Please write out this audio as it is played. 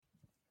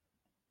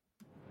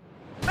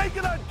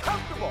Make it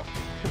uncomfortable.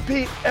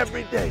 Compete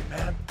every day,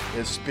 man.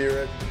 His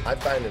spirit, I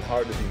find it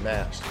hard to be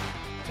matched.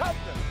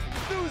 Toughness,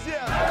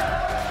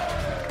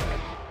 enthusiasm.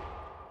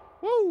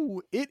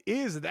 Woo! It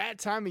is that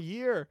time of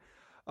year.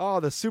 Oh,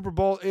 the Super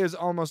Bowl is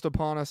almost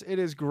upon us. It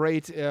is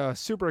great.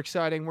 Super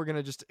exciting. We're going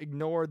to just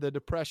ignore the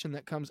depression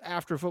that comes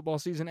after football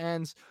season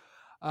ends.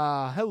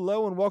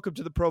 Hello and welcome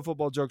to the Pro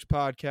Football Jokes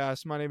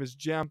podcast. My name is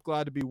Jim.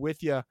 Glad to be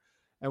with you.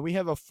 And we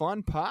have a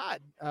fun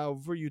pod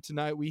for you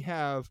tonight. We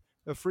have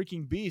the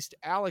freaking beast,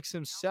 Alex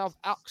himself.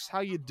 Alex, how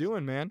you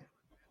doing, man?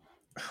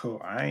 Oh,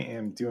 I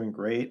am doing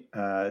great.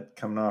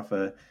 Coming off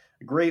a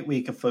great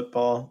week of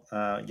football.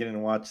 Getting to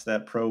watch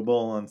that Pro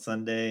Bowl on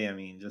Sunday. I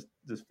mean, just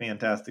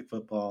fantastic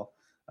football.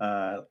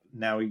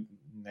 Now we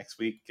next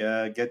week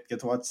get to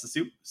watch the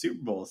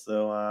Super Bowl.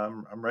 So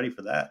I'm ready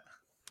for that.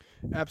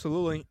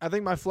 Absolutely. I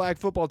think my flag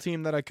football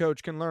team that I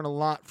coach can learn a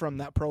lot from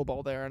that Pro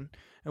Bowl there and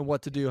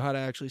what to do, how to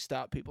actually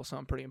stop people. So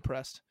I'm pretty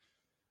impressed.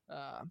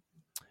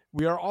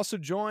 We are also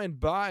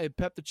joined by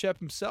Pep the Chep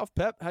himself.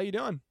 Pep, how you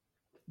doing?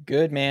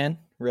 Good, man.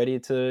 Ready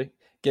to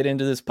get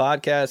into this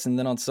podcast. And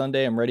then on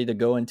Sunday, I'm ready to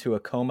go into a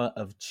coma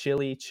of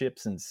chili,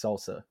 chips, and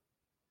salsa.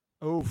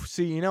 Oh,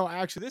 see,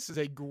 actually, this is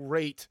a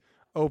great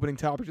opening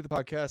topic to the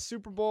podcast.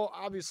 Super Bowl,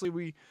 obviously,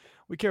 we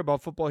care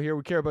about football here.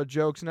 We care about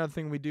jokes. Another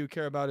thing we do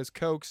care about is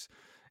Cokes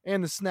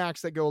and the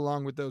snacks that go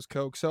along with those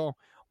Cokes. So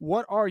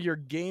what are your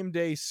game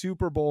day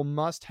Super Bowl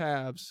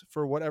must-haves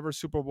for whatever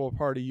Super Bowl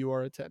party you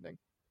are attending?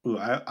 Ooh,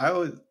 I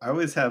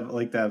always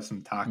like to have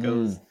some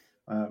tacos.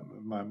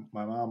 My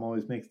mom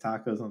always makes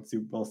tacos on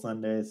Super Bowl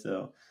Sunday,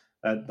 so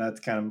that's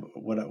kind of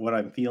what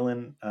I'm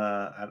feeling.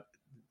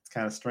 It's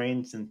kind of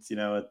strange since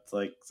it's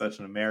like such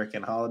an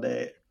American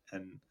holiday,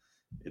 and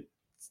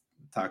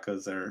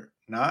tacos are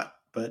not.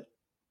 But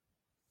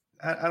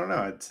I don't know.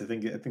 I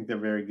think they're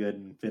very good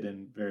and fit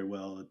in very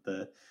well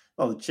with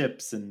all the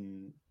chips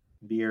and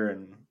beer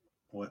and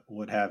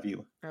what have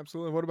you.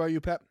 Absolutely. What about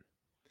you, Pep?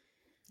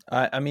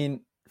 I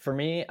mean, for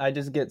me, I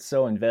just get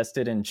so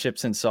invested in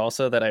chips and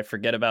salsa that I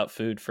forget about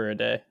food for a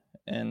day.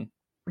 And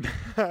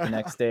the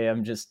next day,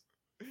 I'm just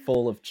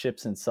full of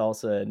chips and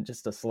salsa and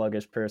just a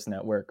sluggish person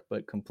at work,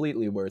 but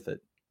completely worth it.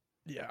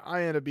 Yeah,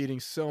 I end up eating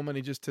so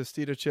many just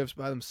Tostito chips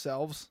by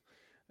themselves.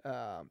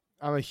 I'm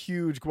a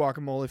huge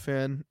guacamole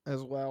fan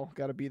as well.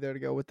 Got to be there to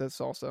go with that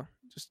salsa.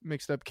 Just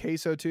mixed up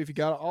queso too. If you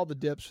got all the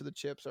dips for the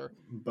chips are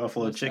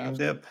Buffalo chicken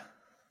dip.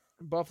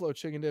 Buffalo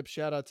chicken dip.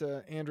 Shout out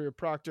to Andrea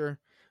Proctor.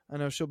 I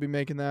know she'll be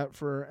making that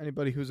for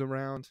anybody who's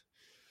around.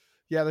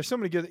 Yeah, there's so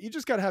many good. You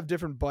just got to have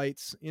different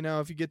bites.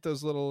 If you get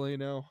those little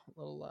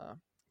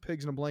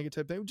pigs in a blanket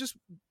type thing,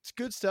 it's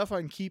good stuff I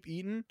can keep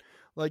eating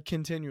like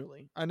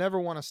continually. I never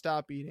want to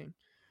stop eating.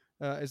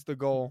 Is the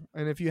goal.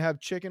 And if you have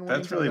chicken wings,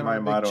 that's really my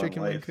motto in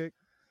life. You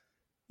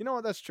know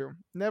what? That's true.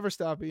 Never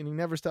stop eating.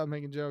 Never stop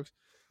making jokes.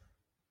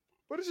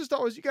 But it's just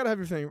always, you got to have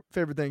your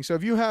favorite thing. So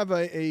if you have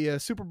a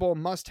Super Bowl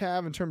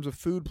must-have in terms of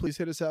food, please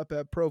hit us up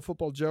at Pro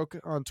Football Joke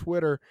on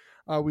Twitter.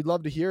 We'd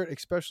love to hear it,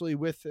 especially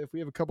if we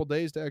have a couple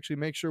days to actually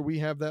make sure we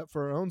have that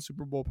for our own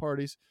Super Bowl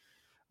parties.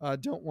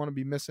 Don't want to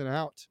be missing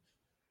out.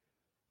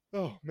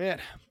 Oh, man.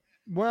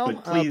 Well,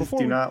 but please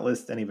do not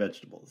list any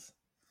vegetables.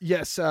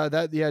 Yes, save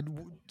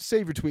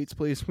your tweets,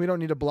 please. We don't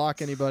need to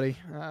block anybody.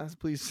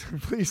 Please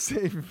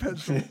save your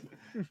vegetables.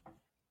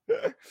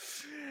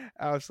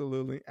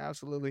 Absolutely.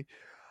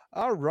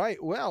 All right.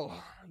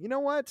 Well, you know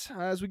what?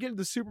 As we get into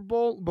the Super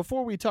Bowl,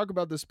 before we talk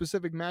about the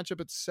specific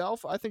matchup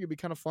itself, I think it'd be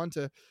kind of fun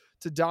to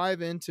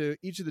dive into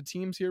each of the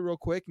teams here real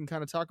quick and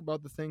kind of talk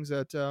about the things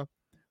that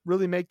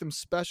really make them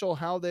special,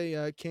 how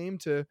they came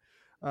to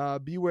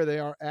be where they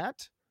are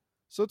at.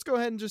 So let's go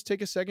ahead and just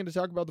take a second to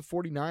talk about the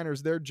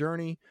 49ers, their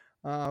journey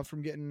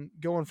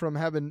going from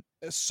having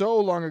so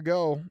long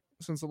ago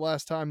since the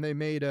last time they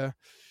made the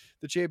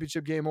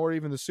championship game or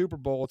even the Super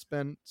Bowl. It's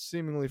been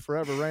seemingly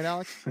forever, right,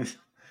 Alex?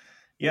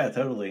 Yeah,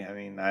 totally. I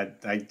mean,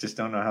 I just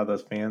don't know how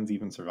those fans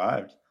even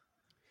survived.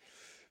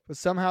 But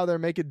somehow they're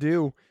making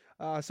do.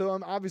 So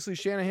obviously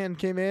Shanahan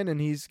came in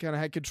and he's kind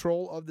of had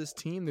control of this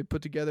team. They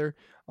put together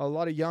a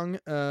lot of young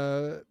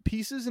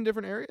pieces in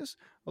different areas,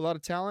 a lot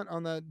of talent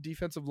on the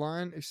defensive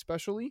line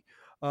especially,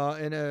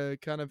 and a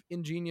kind of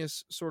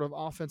ingenious sort of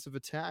offensive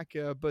attack.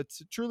 But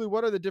truly,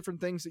 what are the different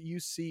things that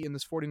you see in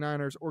this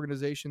 49ers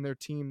organization, their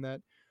team,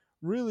 that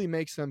really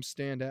makes them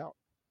stand out?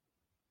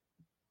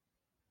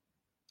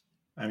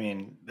 I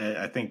mean,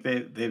 I think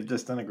they've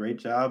just done a great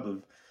job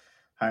of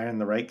hiring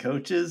the right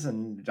coaches,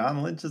 and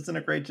John Lynch has done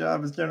a great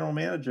job as general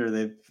manager.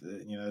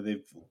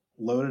 They've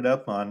loaded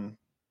up on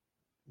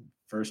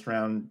first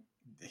round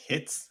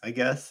hits, I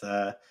guess,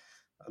 other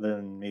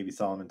than maybe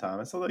Solomon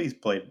Thomas, although he's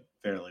played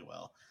fairly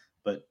well,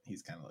 but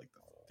he's kind of like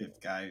the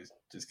fifth guy who's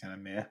just kind of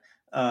meh.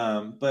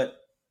 But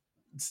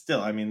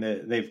still, I mean,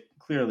 they've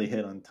clearly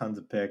hit on tons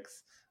of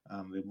picks.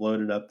 They've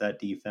loaded up that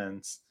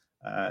defense.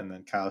 And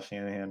then Kyle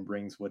Shanahan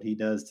brings what he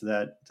does to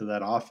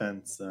that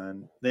offense,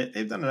 and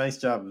they've done a nice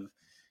job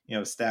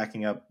of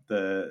stacking up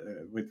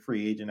with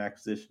free agent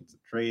acquisitions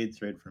and trade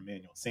for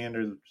Emmanuel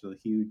Sanders, which is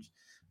a huge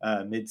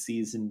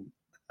midseason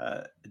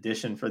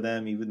addition for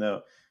them. Even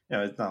though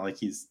it's not like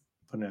he's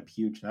putting up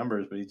huge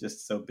numbers, but he's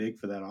just so big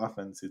for that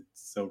offense. It's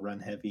so run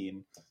heavy,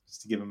 and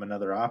just to give him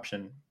another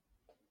option.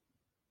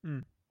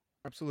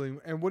 Absolutely.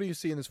 And what do you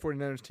see in this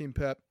 49ers team,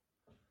 Pep?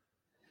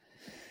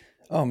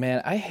 Oh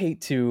man, I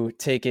hate to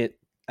take it.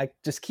 I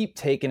just keep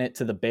taking it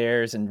to the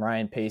Bears and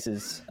Ryan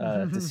Pace's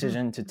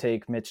decision to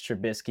take Mitch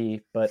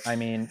Trubisky. But I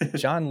mean,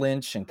 John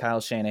Lynch and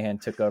Kyle Shanahan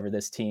took over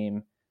this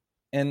team.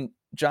 And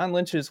John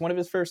Lynch's one of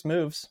his first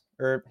moves,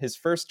 or his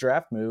first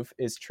draft move,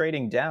 is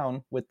trading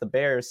down with the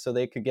Bears so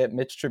they could get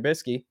Mitch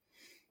Trubisky.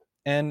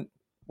 And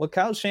what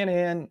Kyle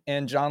Shanahan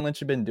and John Lynch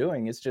have been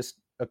doing is just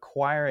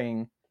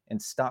acquiring and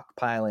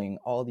stockpiling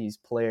all these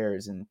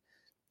players and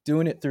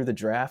doing it through the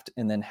draft,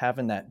 and then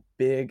having that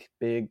big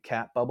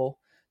cap bubble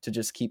to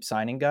just keep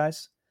signing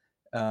guys.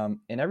 And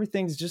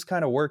everything's just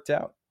kind of worked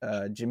out.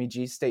 Jimmy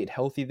G stayed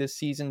healthy this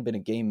season, been a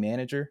game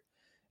manager,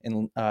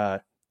 and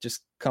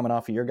just coming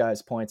off of your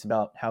guys' points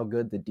about how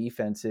good the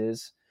defense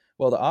is.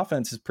 Well, the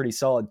offense is pretty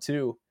solid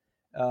too.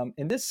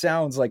 And this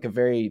sounds like a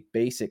very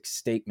basic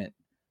statement,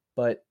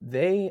 but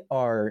they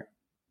are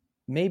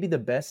maybe the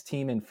best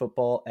team in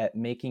football at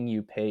making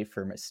you pay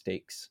for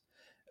mistakes.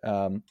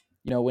 When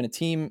a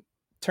team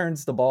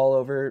turns the ball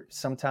over,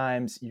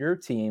 sometimes your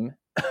team,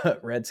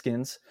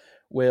 Redskins,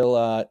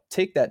 will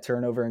take that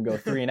turnover and go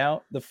 3 and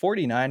out. The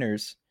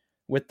 49ers,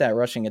 with that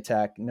rushing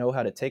attack, know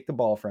how to take the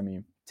ball from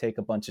you, take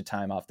a bunch of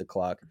time off the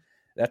clock.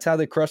 That's how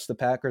they crushed the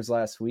Packers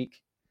last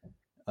week,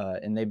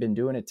 and they've been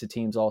doing it to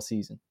teams all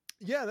season.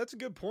 Yeah, that's a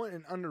good point,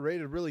 and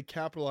underrated. Really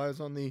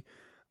capitalize on the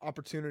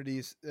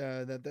opportunities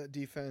that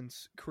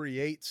defense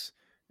creates.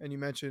 And you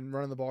mentioned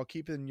running the ball,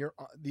 keeping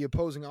the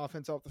opposing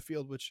offense off the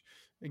field, which,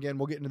 again,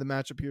 we'll get into the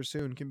matchup here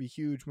soon, can be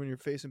huge when you're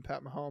facing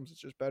Pat Mahomes.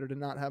 It's just better to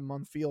not have him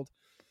on the field.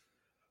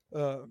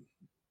 But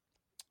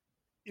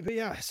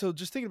yeah, so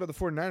just thinking about the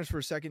 49ers for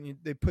a second,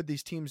 they put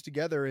these teams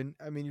together, and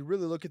I mean, you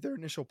really look at their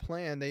initial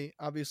plan. They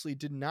obviously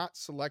did not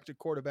select a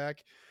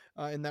quarterback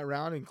in that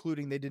round,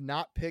 including they did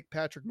not pick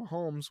Patrick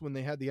Mahomes when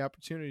they had the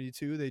opportunity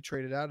to. They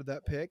traded out of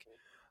that pick,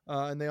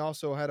 and they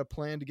also had a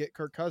plan to get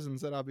Kirk Cousins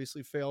that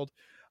obviously failed.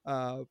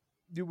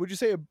 Would you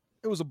say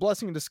it was a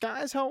blessing in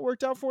disguise how it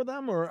worked out for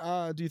them, or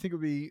do you think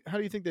how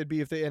do you think they'd be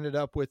if they ended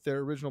up with their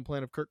original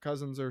plan of Kirk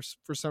Cousins, or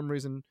for some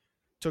reason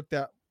took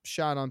that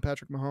shot on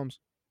Patrick Mahomes?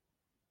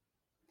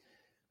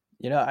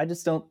 I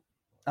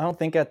don't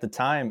think at the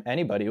time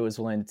anybody was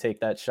willing to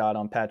take that shot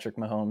on Patrick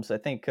Mahomes. I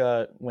think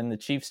when the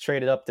Chiefs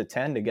traded up to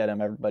 10 to get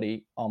him,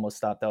 everybody almost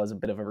thought that was a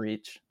bit of a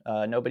reach.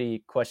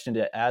 Nobody questioned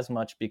it as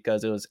much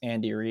because it was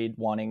Andy Reid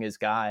wanting his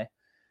guy.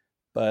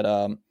 But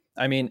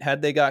I mean,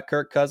 had they got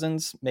Kirk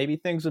Cousins, maybe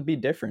things would be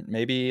different.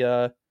 Maybe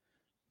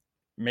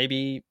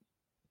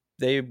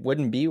they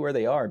wouldn't be where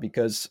they are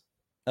because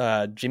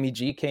Jimmy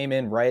G came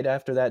in right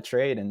after that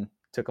trade and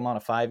took them on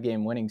a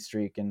 5-game winning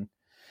streak, and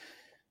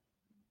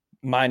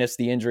minus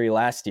the injury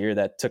last year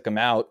that took them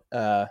out,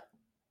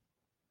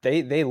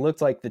 they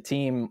looked like the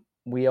team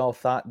we all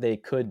thought they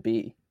could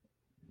be.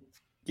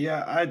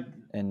 Yeah,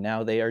 and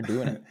now they are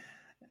doing it.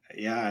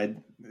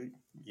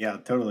 Yeah,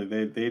 totally.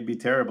 They'd be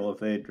terrible if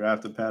they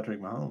drafted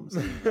Patrick Mahomes.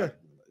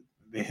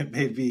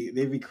 they'd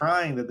be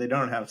crying that they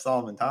don't have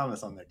Solomon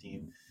Thomas on their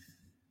team.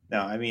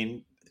 Now, I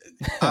mean,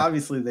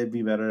 obviously they'd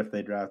be better if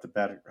they drafted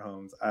Patrick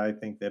Mahomes. I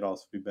think they'd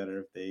also be better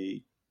if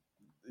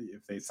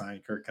they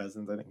signed Kirk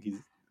Cousins. I think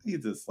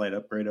he's a slight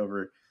upgrade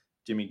over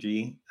Jimmy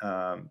G.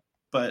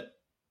 But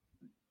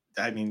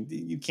I mean,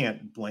 you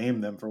can't blame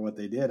them for what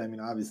they did. I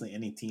mean, obviously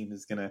any team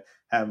is going to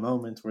have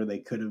moments where they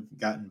could have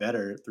gotten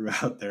better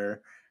throughout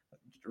their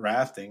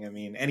drafting. I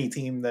mean, any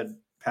team that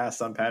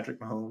passed on Patrick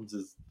Mahomes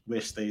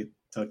wish they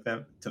took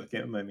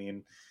him. I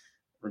mean,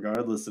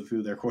 regardless of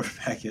who their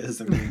quarterback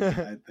is. I mean,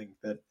 I think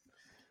that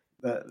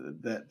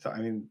I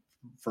mean,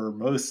 for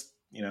most,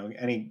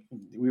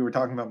 we were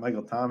talking about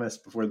Michael Thomas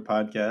before the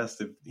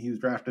podcast. If he was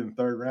drafted in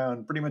the 3rd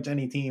round, pretty much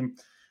any team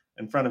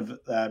in front of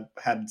that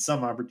had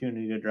some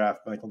opportunity to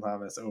draft Michael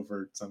Thomas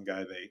over some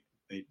guy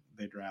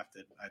they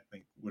drafted, I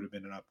think would have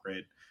been an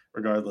upgrade,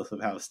 regardless of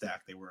how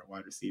stacked they were at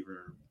wide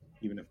receiver.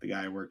 Even if the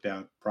guy worked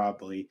out,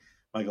 probably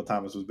Michael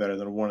Thomas was better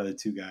than one of the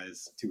 2 or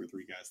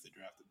 3 guys they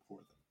drafted before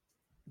them.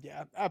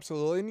 Yeah,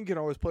 absolutely. And you can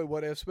always play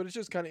what ifs, but it's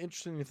just kind of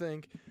interesting to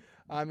think.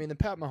 I mean, the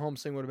Pat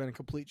Mahomes thing would have been a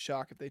complete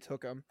shock if they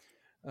took him.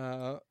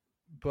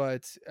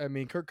 But I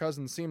mean, Kirk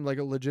Cousins seemed like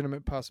a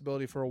legitimate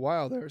possibility for a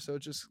while there. So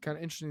it's just kind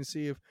of interesting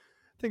to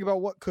think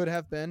about what could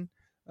have been.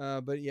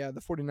 But yeah,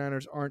 the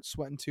 49ers aren't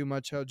sweating too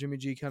much how Jimmy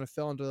G kind of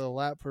fell into the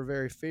lap for a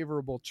very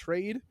favorable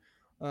trade.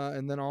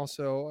 And then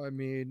also, I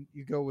mean,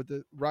 you go with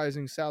the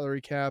rising salary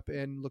cap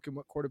and look at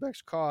what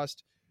quarterbacks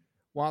cost.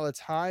 While it's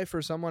high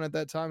for someone at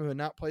that time who had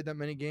not played that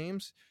many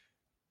games,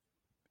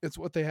 it's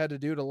what they had to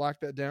do to lock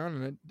that down.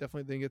 And I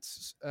definitely think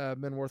it's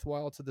been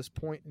worthwhile to this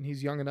point. And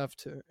he's young enough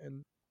to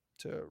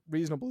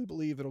reasonably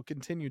believe it'll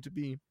continue to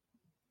be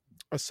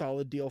a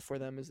solid deal for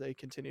them as they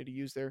continue to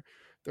use their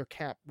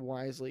cap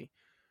wisely.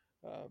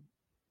 But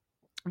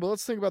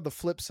let's think about the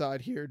flip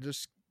side here.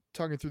 Just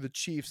talking through the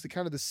Chiefs,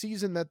 the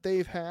season that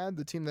they've had,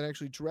 the team that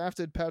actually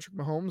drafted Patrick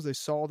Mahomes, they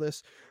saw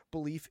this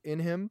belief in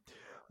him.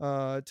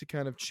 to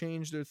kind of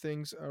change their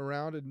things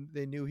around, and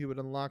they knew he would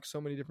unlock so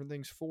many different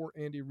things for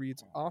Andy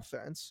Reid's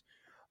offense.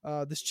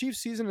 This Chiefs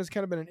season has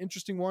kind of been an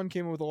interesting one,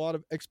 came in with a lot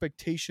of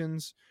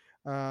expectations.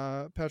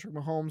 Patrick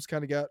Mahomes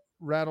kind of got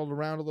rattled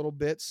around a little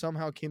bit,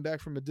 somehow came back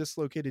from a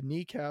dislocated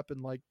kneecap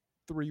in like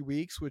 3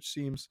 weeks, which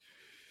seems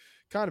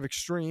kind of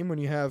extreme when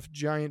you have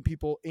giant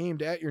people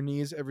aimed at your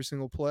knees every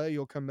single play.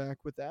 You'll come back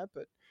with that,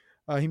 but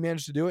he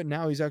managed to do it.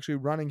 Now he's actually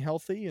running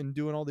healthy and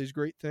doing all these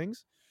great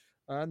things,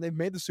 and they've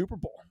made the Super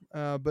Bowl.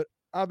 But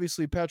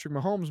obviously, Patrick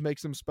Mahomes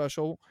makes them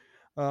special.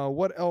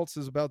 What else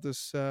is about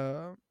this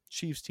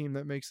Chiefs team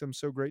that makes them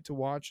so great to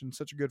watch and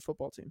such a good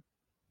football team?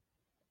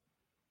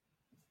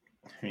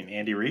 I mean,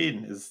 Andy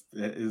Reid is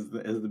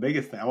the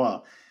biggest thing.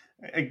 Well,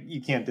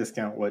 you can't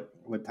discount what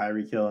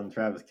Tyreek Hill and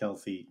Travis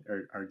Kelce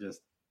are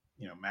just,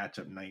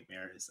 matchup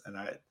nightmares. And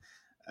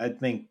I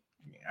think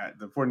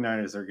the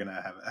 49ers are going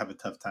to have a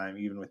tough time,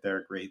 even with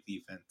their great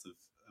defense of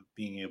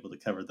being able to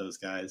cover those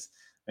guys.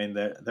 I mean,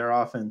 their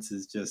offense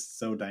is just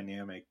so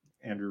dynamic.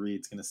 Andrew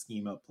Reid's going to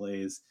scheme up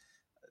plays.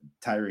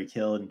 Tyreek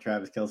Hill and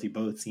Travis Kelce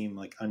both seem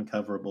like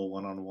uncoverable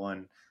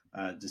one-on-one,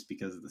 just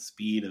because of the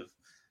speed of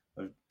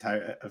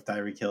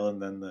Tyreek Hill,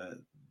 and then the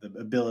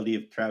ability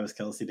of Travis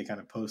Kelce to kind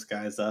of post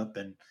guys up,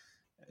 and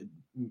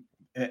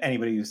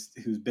anybody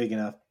who's big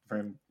enough for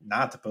him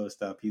not to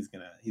post up, he's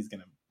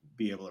gonna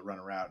be able to run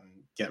around and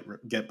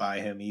get by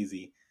him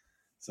easy.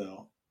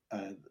 So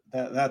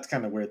that's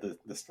kind of where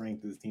the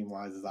strength of this team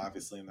lies, is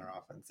obviously in their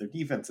offense. Their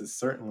defense is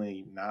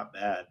certainly not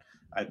bad.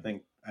 I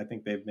think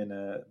they've been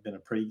a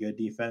pretty good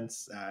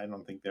defense. I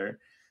don't think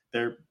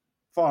they're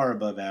far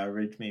above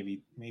average,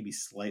 maybe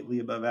slightly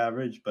above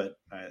average, but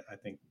I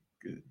think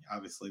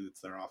obviously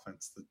it's their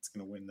offense that's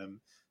going to win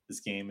them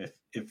this game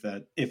if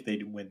they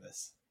do win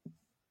this.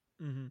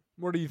 Mm-hmm.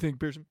 What do you think,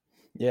 Pearson?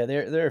 Yeah,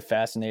 they're a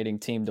fascinating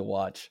team to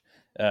watch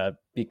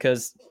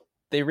because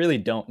they really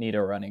don't need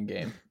a running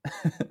game.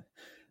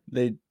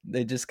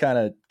 They just kind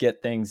of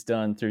get things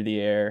done through the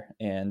air.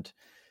 And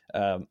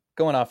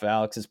going off of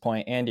Alex's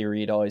point, Andy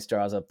Reid always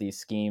draws up these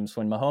schemes.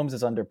 When Mahomes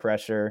is under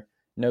pressure,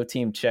 no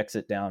team checks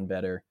it down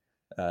better.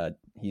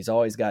 He's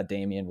always got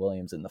Damian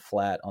Williams in the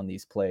flat on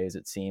these plays,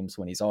 it seems,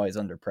 when he's always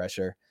under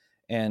pressure.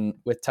 And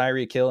with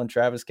Tyreek Hill and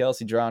Travis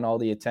Kelce drawing all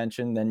the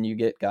attention, then you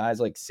get guys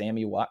like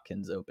Sammy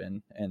Watkins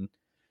open, and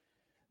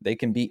they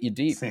can beat you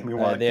deep. They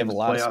have a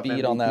lot of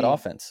speed on that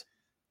offense.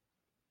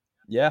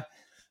 Yeah.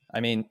 I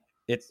mean,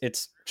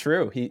 it's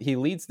true. He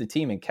leads the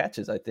team in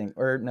catches, I think.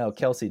 Or no,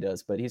 Kelce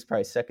does, but he's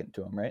probably second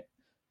to him, right?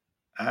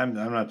 I'm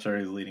not sure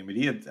he's leading, but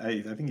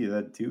I think he's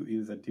had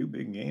two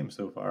big games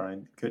so far.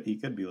 He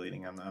could be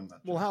leading. I'm not sure.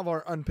 We'll have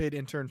our unpaid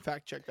intern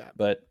fact check that.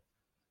 But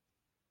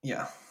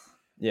yeah,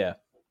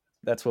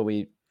 that's what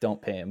we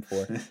don't pay him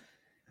for.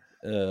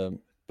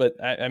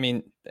 But I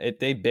mean,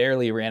 they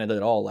barely ran it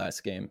at all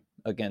last game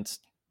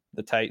against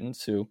the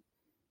Titans, who,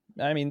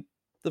 I mean,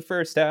 the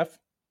first half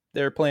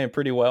they were playing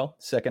pretty well.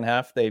 Second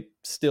half, they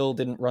still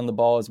didn't run the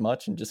ball as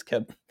much and just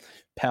kept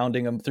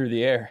pounding them through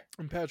the air.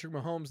 And Patrick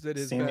Mahomes did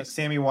his best.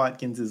 Sammy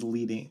Watkins is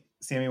leading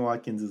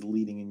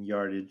in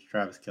yardage.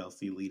 Travis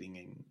Kelce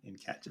leading in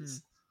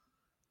catches.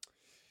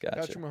 Gotcha.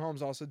 Patrick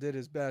Mahomes also did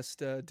his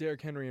best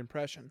Derrick Henry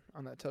impression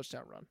on that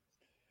touchdown run.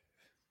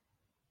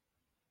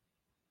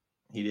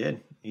 He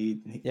did.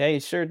 He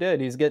sure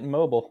did. He's getting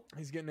mobile.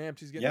 He's getting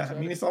amped. He's getting excited.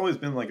 I mean, he's always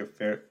been like a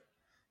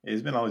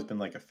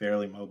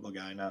fairly mobile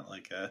guy, not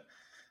like a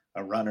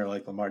runner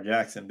like Lamar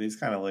Jackson, but he's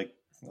kind of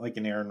like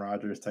an Aaron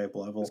Rodgers type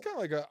level. It's kind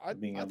of like I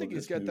think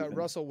he's got that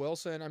Russell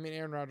Wilson. I mean,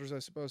 Aaron Rodgers, I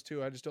suppose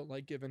too. I just don't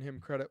like giving him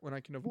credit when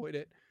I can avoid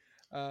it.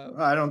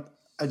 I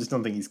just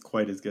don't think he's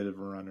quite as good of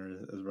a runner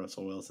as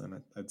Russell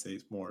Wilson. I'd say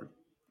he's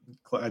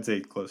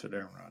closer to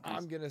Aaron Rodgers.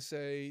 I'm gonna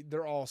say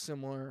they're all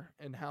similar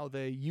in how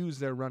they use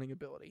their running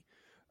ability,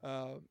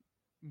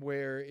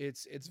 where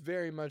it's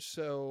very much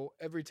so.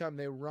 Every time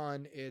they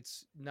run,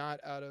 it's not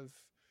out of,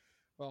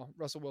 well,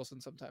 Russell Wilson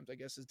sometimes, I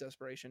guess, is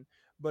desperation,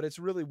 but it's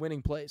really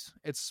winning plays.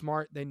 It's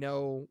smart. They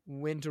know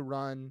when to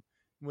run,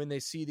 when they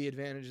see the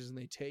advantages, and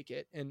they take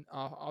it. And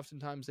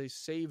oftentimes they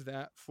save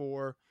that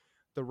for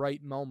the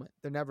right moment.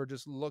 They're never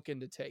just looking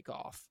to take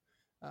off,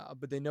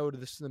 but they know the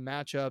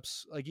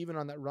matchups. Like even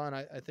on that run,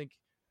 I think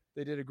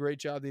they did a great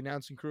job, the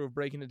announcing crew, of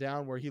breaking it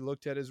down where he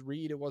looked at his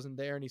read, it wasn't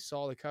there, and he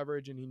saw the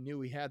coverage, and he knew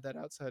he had that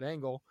outside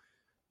angle,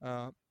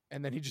 and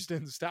then he just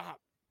didn't stop.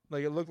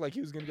 Like, it looked like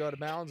he was going to go out of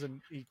bounds,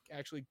 and he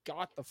actually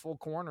got the full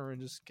corner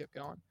and just kept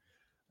going.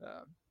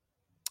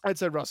 I'd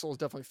say Russell is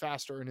definitely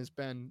faster and has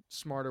been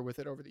smarter with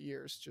it over the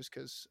years, just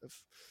because of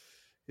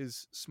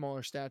his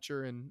smaller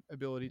stature and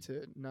ability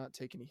to not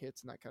take any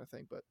hits and that kind of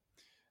thing. But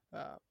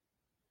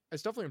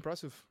it's definitely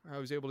impressive how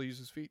he was able to use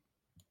his feet.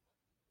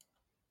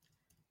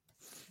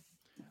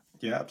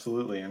 Yeah,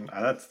 absolutely. And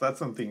that's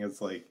something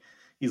that's like,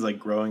 he's like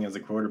growing as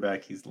a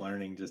quarterback. He's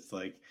learning, just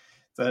like,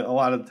 so a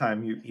lot of the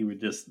time he would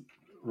just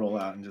roll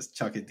out and just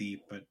chuck it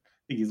deep. But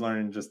I think he's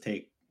learning to just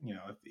take,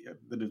 if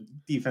the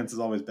defense is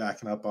always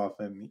backing up off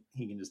him,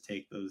 he can just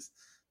take those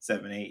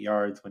 7-8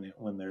 yards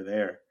when they're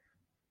there.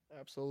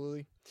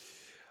 Absolutely.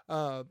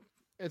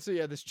 And so,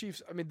 yeah, this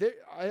Chiefs, I mean,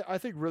 I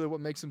think really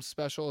what makes them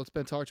special, it's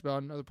been talked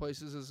about in other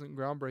places, isn't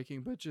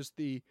groundbreaking, but just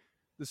the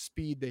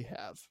speed they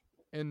have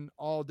in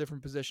all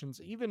different positions,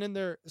 even in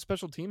their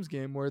special teams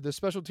game where the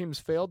special teams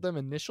failed them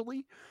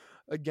initially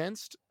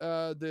against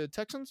the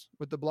Texans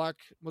with the block.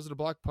 Was it a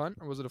block punt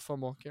or was it a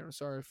fumble? Can't remember.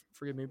 Sorry,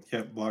 forgive me.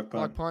 Yeah, block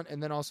Block punt. punt,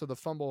 and then also the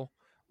fumble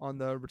on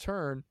the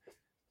return.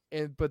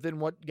 But then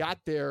what got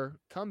their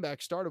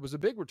comeback started was a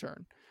big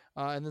return,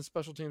 and then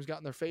special teams got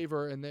in their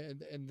favor,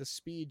 and the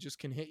speed just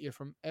can hit you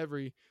from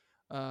every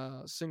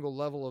single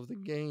level of the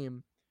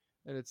game,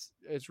 and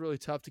it's really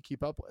tough to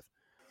keep up with.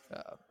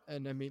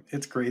 And I mean,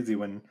 it's crazy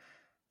when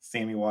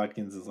Sammy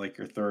Watkins is like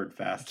your third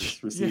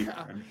fastest receiver.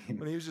 Yeah, I mean,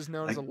 when he was just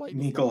known like as a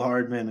lightning Nico bolt.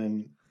 Hardman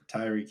and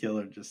Tyreek Hill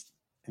are just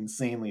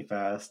insanely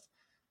fast,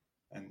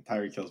 and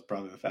Tyreek Hill is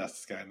probably the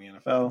fastest guy in the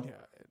NFL.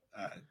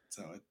 Yeah,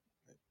 So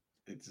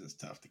it's just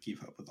tough to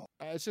keep up with all.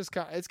 it's just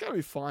it's got to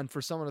be fun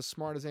for someone as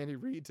smart as Andy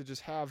Reid to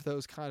just have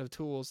those kind of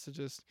tools to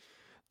just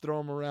throw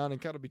them around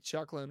and kind of be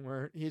chuckling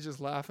where he's just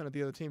laughing at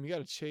the other team. You got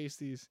to chase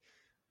these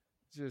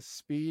just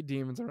speed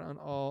demons around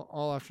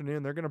all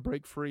afternoon. They're going to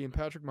break free, and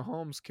Patrick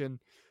Mahomes can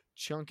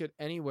chunk it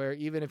anywhere,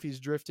 even if he's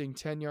drifting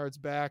 10 yards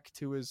back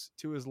to his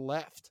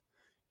left.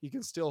 He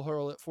can still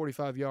hurl it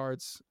 45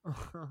 yards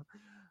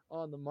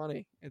on the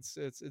money. It's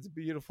a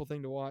beautiful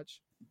thing to watch.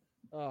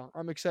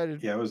 I'm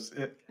excited. Yeah,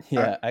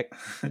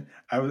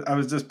 I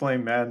was just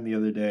playing Madden the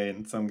other day,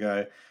 and some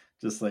guy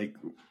just like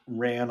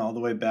ran all the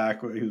way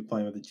back. He was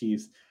playing with the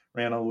Chiefs,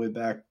 ran all the way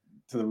back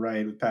to the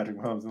right with Patrick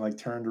Mahomes, and like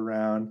turned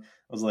around.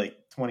 Was like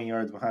 20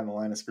 yards behind the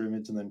line of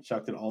scrimmage, and then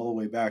chucked it all the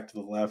way back to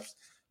the left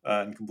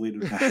and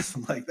completed a pass.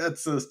 I'm like,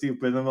 that's so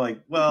stupid. And I'm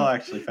like, well,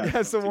 actually,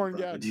 that's the one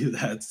guy do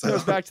that. So it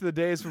goes back to the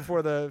days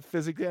before the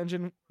physics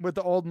engine with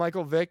the old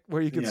Michael Vick,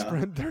 where you could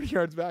sprint 30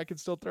 yards back and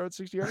still throw it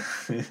 60 yards.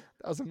 That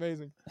was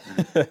amazing.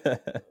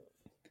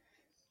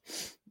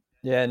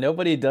 Yeah,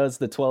 nobody does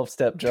the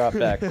 12-step drop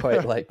back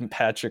quite like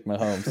Patrick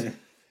Mahomes.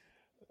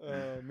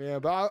 Oh man,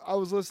 but I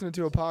was listening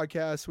to a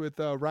podcast with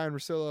Ryan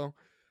Russillo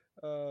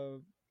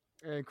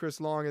and Chris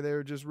Long, and they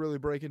were just really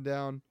breaking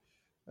down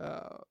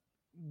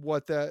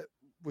what that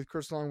with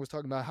Chris Long was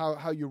talking about,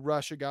 how you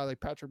rush a guy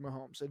like Patrick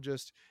Mahomes and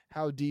just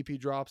how deep he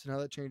drops and how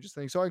that changes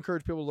things. So I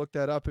encourage people to look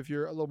that up if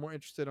you're a little more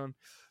interested on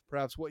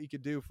perhaps what you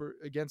could do for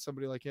against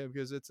somebody like him,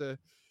 because it's a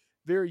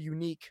very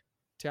unique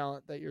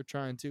talent that you're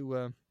trying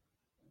to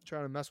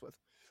mess with.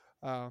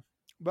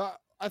 But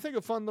I think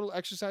a fun little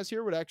exercise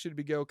here would actually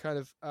be go kind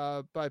of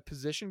by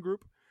position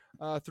group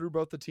through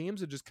both the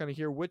teams and just kind of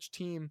hear which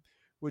team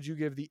would you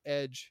give the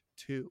edge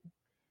to.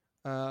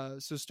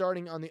 So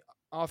starting on the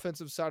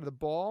offensive side of the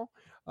ball,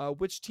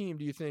 which team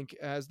do you think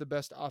has the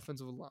best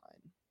offensive line?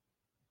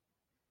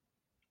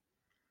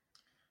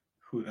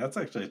 Ooh, that's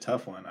actually a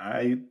tough one.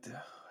 I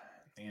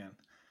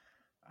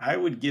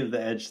would give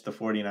the edge to the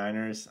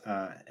 49ers,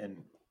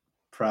 and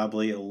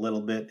probably a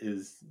little bit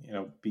is,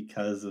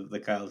 because of the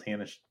Kyle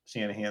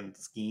Shanahan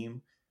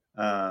scheme.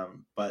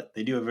 But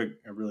they do have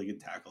a really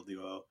good tackle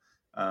duo.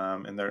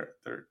 And their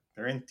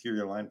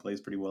interior line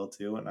plays pretty well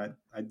too. And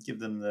I'd give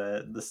them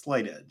the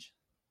slight edge.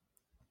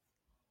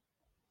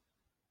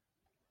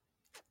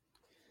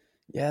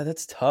 Yeah,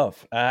 that's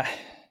tough.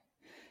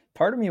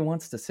 Part of me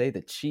wants to say the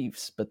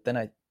Chiefs, but then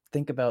I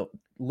think about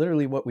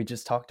literally what we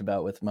just talked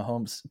about with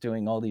Mahomes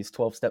doing all these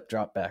 12-step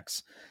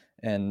dropbacks,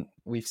 and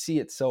we see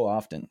it so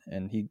often,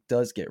 and he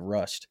does get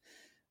rushed.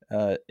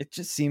 It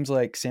just seems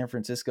like San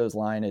Francisco's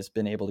line has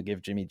been able to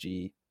give Jimmy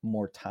G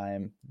more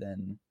time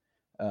than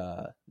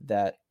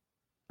that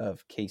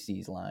of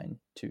KC's line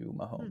to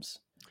Mahomes.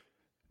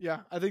 Yeah,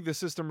 I think the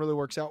system really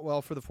works out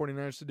well for the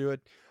 49ers to do it,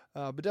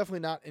 but definitely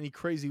not any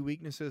crazy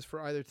weaknesses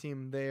for either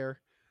team there.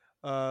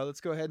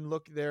 Let's go ahead and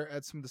look there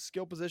at some of the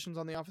skill positions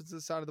on the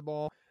offensive side of the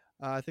ball.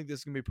 I think this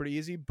is going to be pretty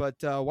easy, but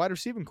wide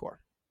receiving core,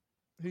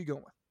 who are you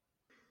going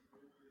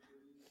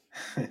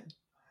with?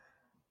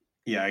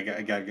 Yeah,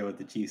 I got to go with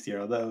the Chiefs here,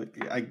 although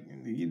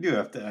you do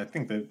have to. I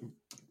think that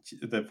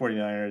the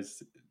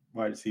 49ers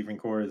wide receiving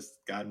core has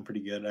gotten pretty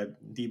good.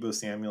 Deebo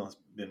Samuel has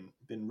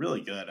been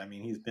really good. I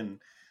mean, he's been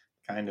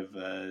kind of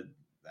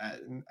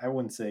I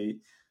wouldn't say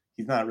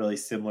he's not really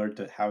similar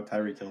to how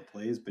Tyreek Hill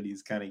plays, but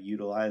he's kind of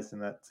utilized in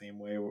that same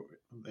way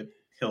that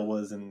Hill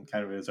was in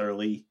kind of his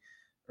early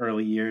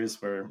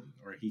years, where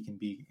he can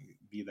be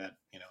that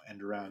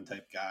end around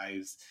type guy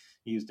who's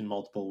used in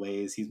multiple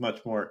ways. He's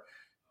much more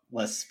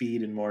less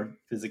speed and more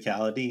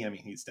physicality. I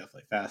mean, he's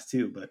definitely fast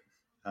too, but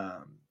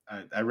I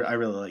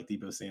really like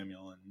Deebo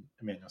Samuel, and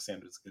Emmanuel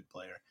Sanders is a good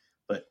player.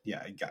 But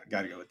yeah, I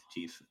got to go with the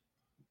Chiefs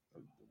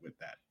with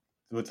that,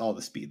 with all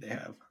the speed they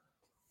have.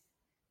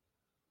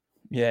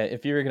 Yeah,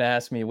 if you were going to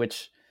ask me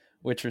which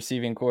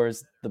receiving core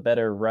is the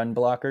better run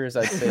blockers,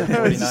 I'd say the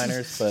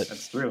 49ers. But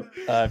that's true.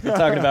 If you're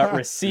talking about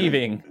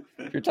receiving,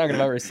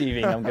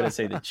 I'm going to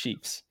say the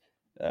Chiefs.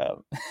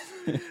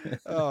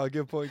 Oh,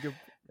 good point.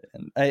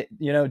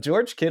 And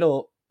George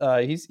Kittle,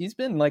 he's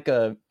been like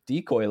a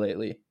decoy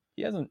lately.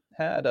 He hasn't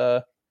had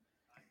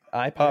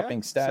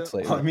eye-popping stats So-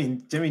 lately. Well, I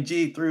mean, Jimmy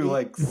G threw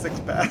like 6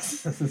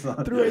 passes.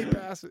 Threw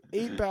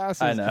 8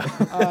 passes. I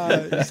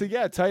know. So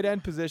yeah, tight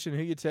end position.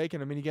 Who you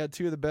taking? I mean, you got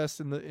two of the best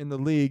in the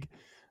league.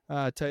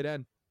 Tight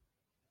end.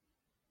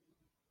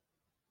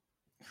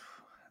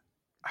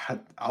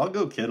 I'll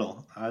go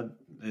Kittle.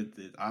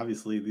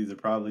 Obviously, these are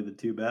probably the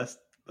two best,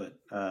 but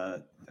I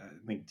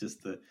think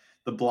just the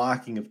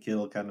blocking of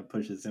Kittle kind of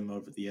pushes him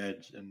over the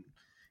edge, and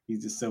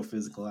he's just so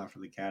physical after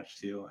the catch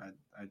too.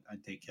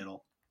 I'd take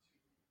Kittle.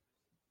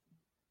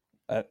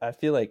 I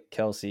feel like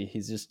Kelsey,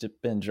 he's just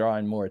been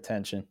drawing more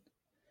attention.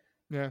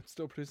 Yeah,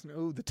 still producing.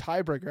 Oh, the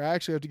tiebreaker. I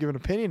actually have to give an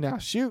opinion now.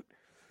 Shoot.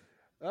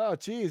 Oh,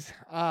 geez.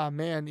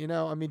 Man,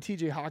 I mean,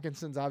 TJ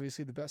Hawkinson's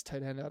obviously the best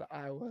tight end out of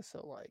Iowa.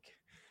 So, like,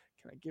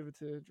 can I give it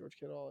to George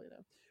Kittle?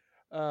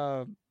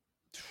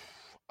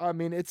 I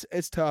mean,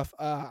 it's tough.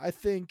 I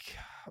think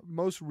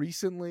most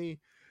recently,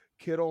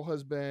 Kittle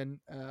has been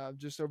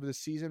just over the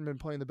season been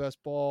playing the best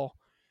ball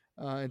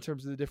in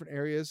terms of the different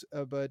areas.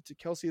 But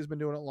Kelsey has been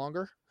doing it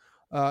longer.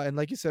 And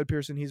like you said,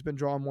 Pearson, he's been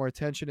drawing more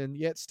attention and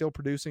yet still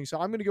producing. So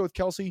I'm going to go with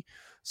Kelsey,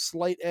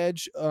 slight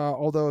edge.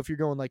 Although if you're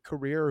going like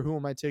career or who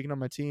am I taking on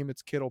my team,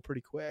 it's Kittle pretty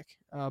quick.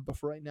 But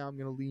for right now, I'm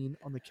going to lean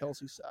on the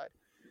Kelsey side,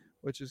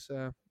 which is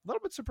a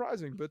little bit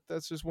surprising, but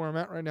that's just where I'm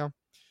at right now.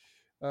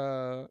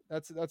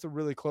 That's a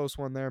really close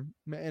one there.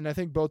 And I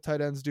think both tight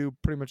ends do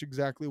pretty much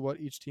exactly what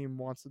each team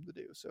wants them to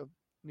do. So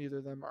neither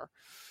of them are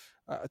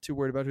too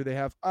worried about who they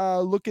have.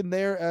 Looking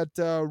there at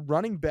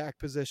running back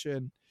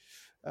position.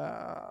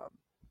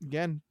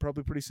 Again,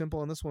 probably pretty simple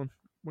on this one.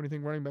 What do you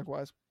think running back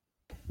wise?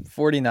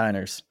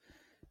 49ers.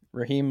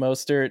 Raheem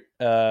Mostert.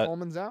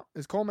 Coleman's out.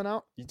 Is Coleman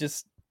out?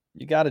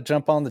 You got to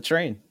jump on the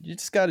train. You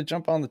just got to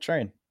jump on the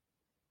train.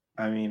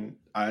 I mean,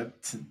 the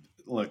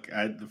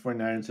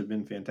 49ers have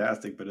been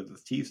fantastic, but if the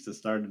Chiefs just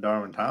started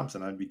Darwin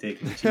Thompson, I'd be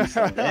taking the Chiefs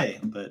all day.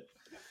 But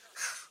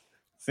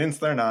since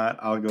they're not,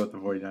 I'll go with the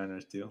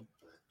 49ers too.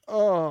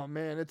 Oh,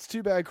 man. It's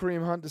too bad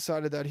Kareem Hunt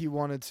decided that he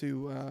wanted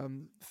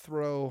to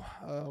throw,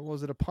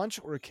 was it a punch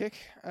or a kick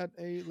at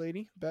a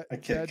lady?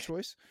 Bad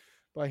choice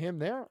by him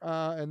there.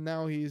 And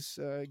now he's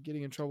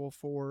getting in trouble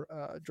for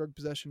drug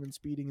possession and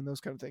speeding and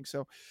those kind of things.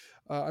 So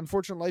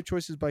unfortunate life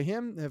choices by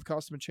him have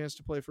cost him a chance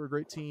to play for a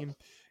great team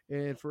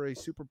and for a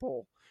Super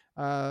Bowl.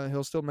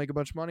 He'll still make a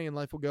bunch of money and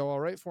life will go all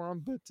right for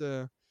him.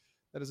 But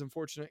that is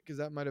unfortunate because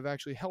that might have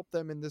actually helped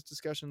them in this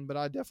discussion. But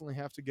I definitely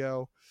have to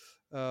go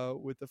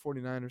with the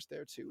 49ers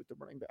there too, with the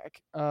running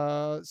back.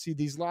 See,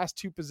 these last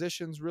two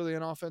positions really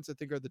on offense, I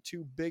think are the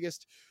two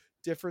biggest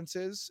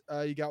differences.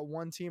 You got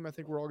one team I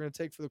think we're all going to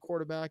take for the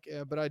quarterback,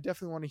 but I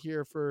definitely want to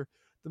hear for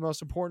the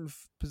most important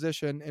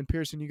position. And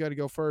Pearson, you got to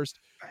go first.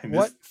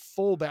 What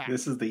fullback?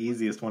 This is the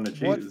easiest one to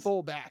choose. What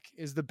fullback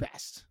is the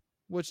best?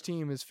 Which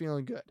team is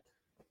feeling good?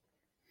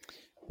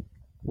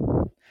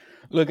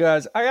 Look,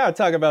 guys, I got to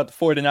talk about the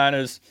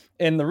 49ers.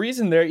 And the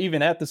reason they're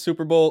even at the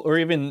Super Bowl or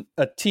even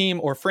a team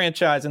or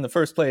franchise in the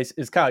first place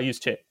is Kyle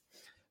Juszczyk.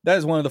 That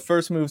is one of the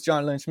first moves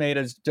John Lynch made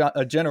as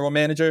a general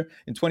manager.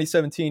 In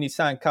 2017, he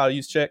signed Kyle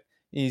Juszczyk.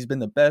 He's been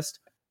the best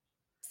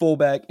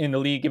fullback in the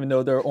league, even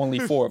though there are only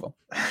 4 of them.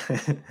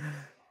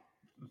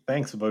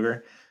 Thanks,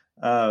 Booger.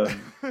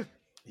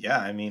 Yeah,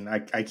 I mean,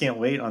 I can't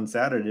wait on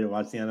Saturday to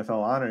watch the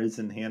NFL Honors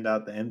and hand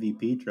out the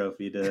MVP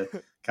trophy to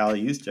Kyle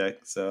Juszczyk.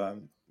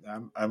 So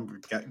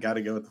I'm got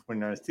to go with the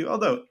 49ers too.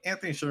 Although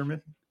Anthony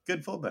Sherman,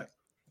 good fullback.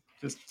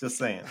 Just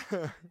saying.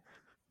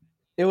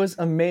 It was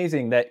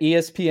amazing that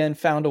ESPN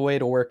found a way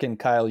to work in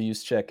Kyle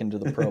Juszczyk into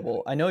the Pro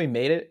Bowl. I know he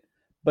made it,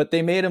 but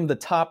they made him the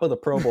top of the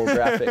Pro Bowl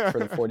graphic for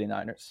the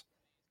 49ers.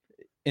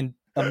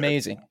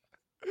 Amazing.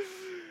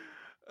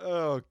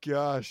 Oh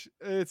gosh,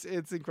 it's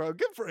incredible.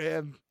 Good for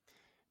him.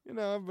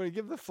 Everybody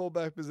give the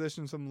fullback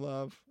position some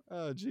love.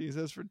 Oh geez,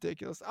 that's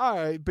ridiculous. All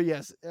right, but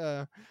yes,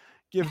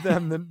 give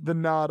them the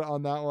nod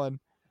on that one.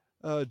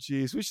 Oh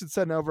geez, we should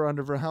set an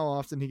over-under for how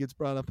often he gets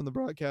brought up in the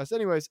broadcast.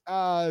 Anyways,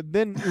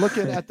 then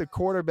looking at the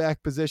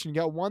quarterback position, you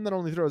got one that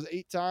only throws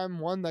 8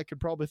 times, one that could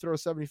probably throw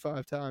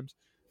 75 times.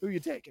 Who are you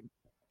taking?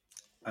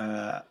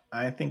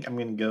 I think I'm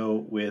going to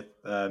go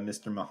with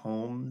Mr.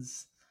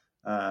 Mahomes.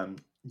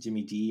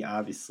 Jimmy G,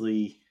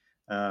 obviously,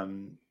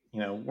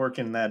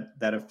 working that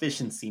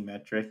efficiency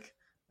metric,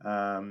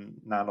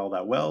 not all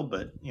that well,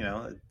 but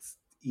it's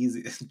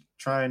easy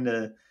trying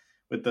to.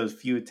 With those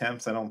few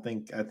attempts, I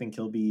think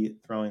he'll be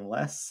throwing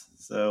less.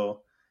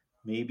 So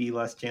maybe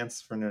less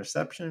chance for an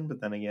interception,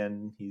 but then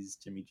again, he's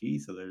Jimmy G,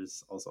 so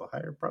there's also a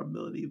higher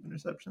probability of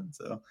interception.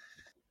 So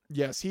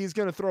yes, he's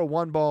going to throw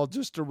one ball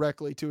just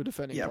directly to a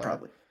defending player.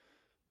 Probably.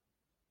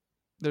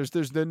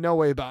 There's no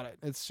way about it.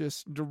 It's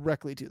just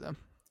directly to them.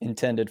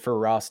 Intended for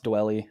Ross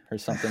Dwelly or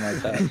something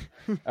like that.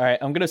 All right,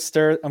 I'm gonna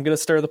stir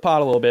the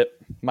pot a little bit.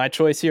 My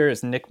choice here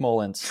is Nick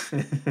Mullins.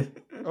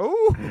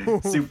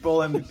 Oh, Super Bowl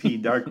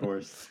MVP, dark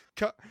horse.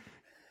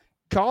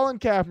 Colin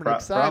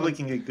Kaepernick probably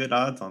can get good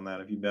odds on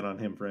that if you bet on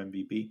him for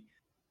MVP.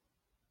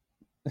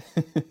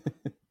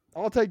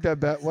 I'll take that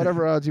bet.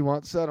 Whatever odds you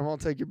want, set them. I'll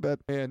take your bet,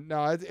 man.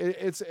 No,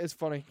 it's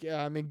funny.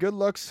 Yeah, I mean, good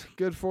looks,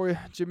 good for you,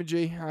 Jimmy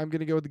G. I'm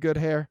gonna go with the good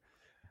hair.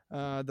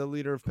 the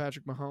leader of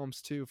Patrick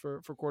Mahomes too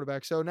for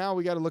quarterback. So now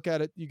we got to look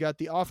at it. You got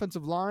the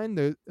offensive line,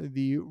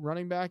 the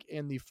running back,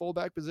 and the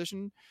fullback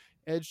position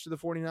edge to the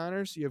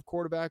 49ers. You have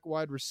quarterback,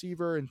 wide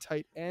receiver, and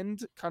tight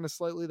end kind of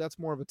slightly. That's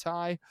more of a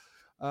tie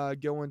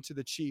going to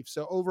the Chiefs.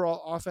 So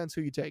overall offense,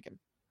 who you taking?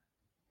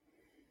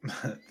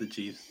 The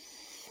Chiefs.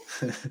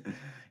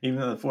 Even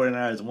though the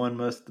 49ers won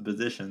most of the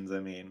positions, I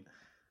mean,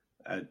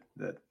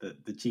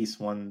 the Chiefs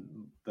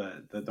won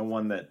the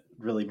one that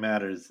really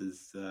matters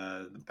is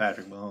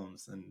Patrick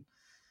Mahomes, and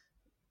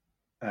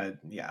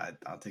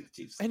I'll take the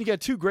Chiefs. And you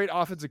got two great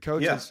offensive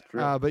coaches.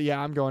 Yeah, but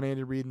yeah, I'm going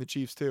Andy Reid and the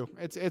Chiefs too.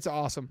 It's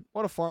awesome.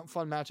 What a fun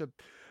matchup.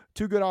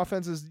 Two good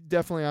offenses.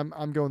 Definitely,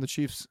 I'm going the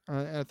Chiefs.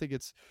 And I think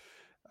it's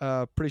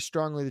pretty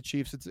strongly the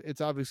Chiefs. It's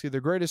obviously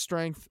their greatest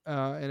strength,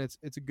 and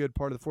it's a good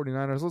part of the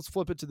 49ers. Let's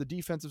flip it to the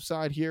defensive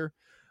side here.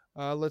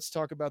 Let's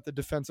talk about the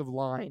defensive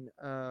line.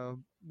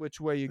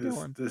 Which way you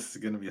going? This is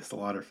going to be a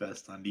slaughter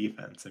fest on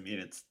defense. I mean,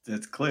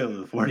 it's clearly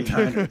the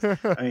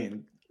 49ers. I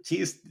mean,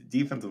 Chiefs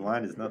defensive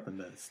line is nothing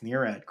to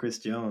sneer at. Chris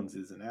Jones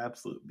is an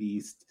absolute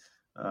beast.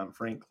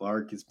 Frank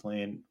Clark is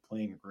playing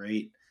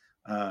great.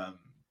 But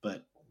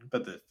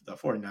the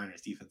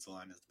 49ers defensive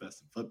line is the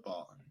best in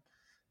football,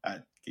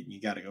 and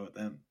you got to go with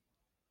them.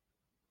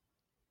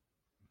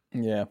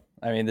 Yeah,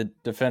 I mean, the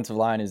defensive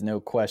line is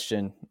no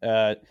question.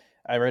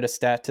 I read a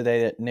stat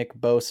today that Nick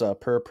Bosa,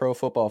 per Pro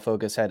Football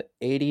Focus, had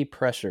 80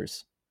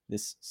 pressures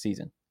this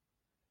season.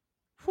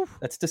 Whew.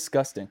 That's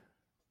disgusting.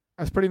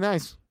 That's pretty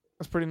nice.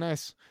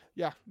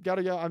 Yeah,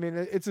 gotta go. I mean,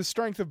 it's a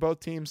strength of both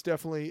teams.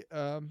 Definitely,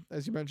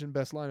 as you mentioned,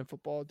 best line in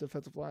football,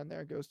 defensive line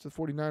there goes to the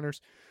 49ers.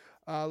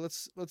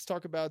 Let's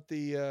talk about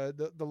the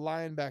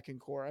linebacking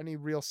core. Any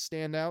real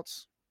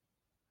standouts?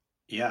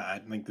 Yeah, I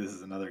think this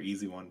is another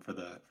easy one for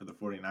the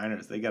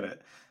 49ers.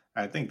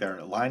 I think their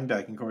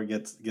linebacking core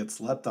gets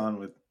slept on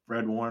with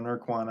Fred Warner,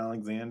 Quan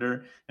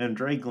Alexander, and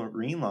Drake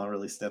Greenlaw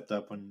really stepped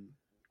up when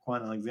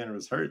Quan Alexander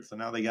was hurt. So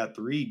now they got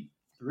three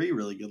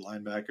really good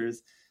linebackers.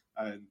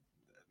 I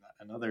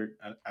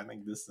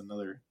think this is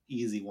another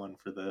easy one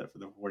for the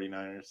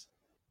 49ers.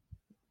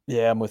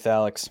 Yeah, I'm with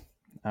Alex.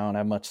 I don't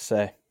have much to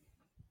say.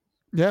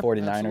 Yeah,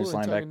 49ers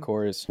linebacker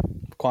core is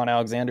Quan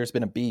Alexander's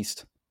been a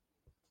beast.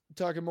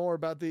 Talking more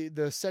about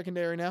the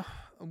secondary now.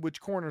 Which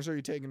corners are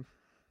you taking?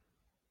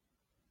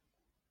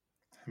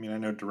 I mean, I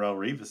know Darrelle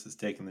Revis is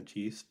taking the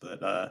Chiefs,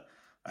 but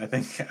I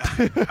think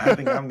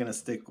I'm going to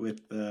stick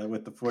with the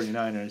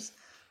 49ers.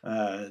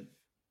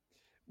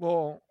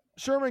 Well,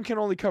 Sherman can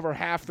only cover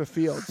half the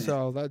field,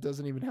 so that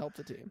doesn't even help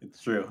the team.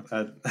 It's true.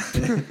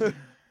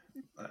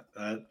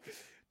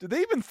 Did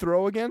they even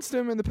throw against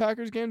him in the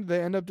Packers game? Did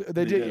they end up?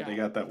 They did. Yeah. They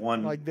got that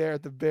one, like there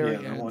at the very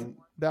end.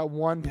 That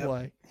one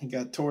play. He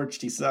got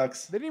torched. He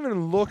sucks. They didn't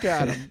even look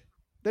at him.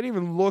 They didn't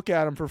even look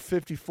at him for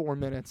 54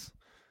 minutes.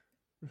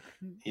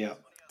 Yeah.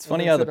 It's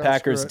funny how the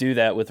Packers do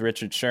that with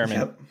Richard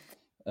Sherman.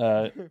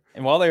 Yep.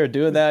 And while they were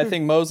doing that, I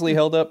think Mosley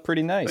held up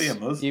pretty nice.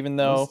 Even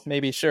though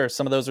maybe,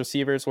 some of those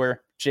receivers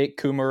were Jake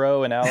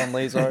Kumaro and Alan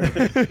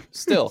Lazard.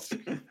 Still,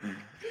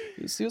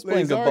 he was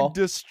playing good ball.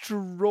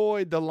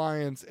 Destroyed the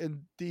Lions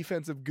and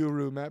defensive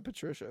guru Matt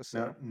Patricia.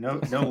 So. No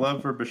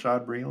love for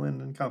Bashaud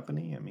Breeland and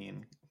company. I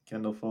mean,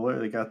 Kendall Fuller,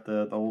 they got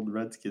the old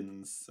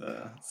Redskins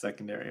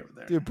secondary over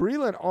there. Dude,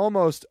 Breeland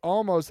almost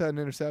had an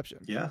interception.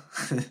 Yeah.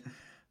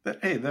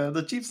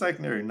 The Chiefs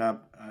secondary,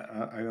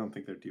 I don't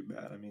think they're too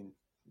bad. I mean,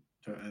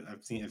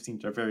 I've seen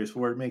Javarius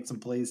Ford make some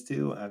plays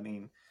too. I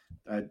mean,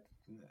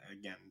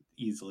 again,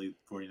 easily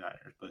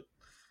 49ers, but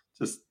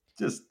just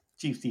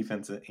Chiefs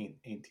defense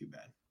ain't too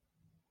bad.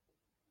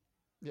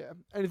 Yeah.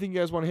 Anything you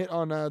guys want to hit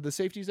on the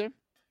safeties there?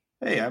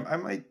 Hey, I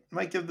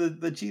might give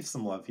the Chiefs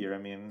some love here. I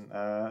mean,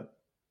 I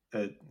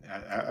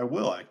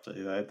will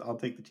actually. I'll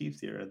take the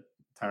Chiefs here.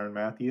 Tyrann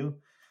Mathieu.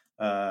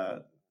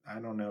 I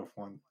don't know if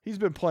one. He's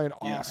been playing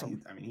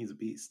awesome. Yeah, he's a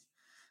beast.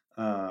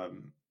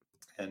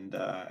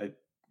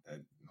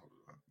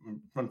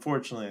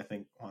 Unfortunately, I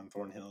think Juan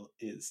Thornhill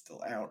is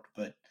still out,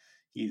 but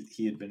he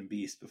had been a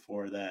beast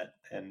before that.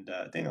 And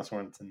Daniel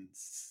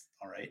Sorensen's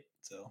all right.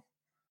 So.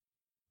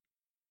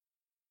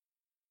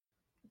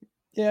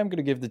 Yeah, I'm going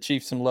to give the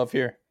Chiefs some love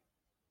here.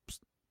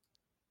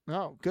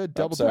 Oh, good.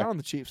 Double down on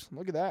the Chiefs.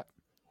 Look at that.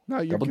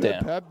 No, you're good,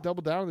 Pep.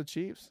 Double down on the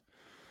Chiefs.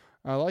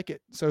 I like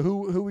it. So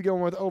who we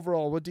going with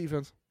overall? What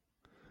defense?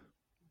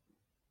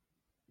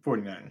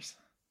 49ers.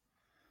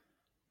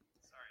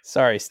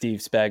 Sorry, Steve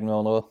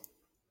Spagnuolo.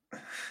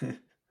 The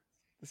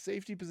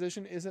safety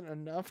position isn't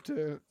enough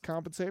to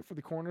compensate for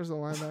the corners, the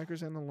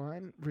linebackers, and the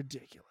line.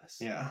 Ridiculous.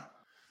 Yeah.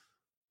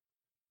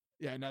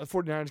 Yeah, now the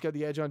 49ers got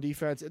the edge on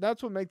defense. And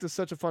that's what makes this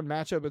such a fun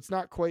matchup. It's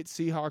not quite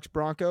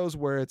Seahawks-Broncos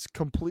where it's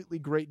completely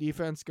great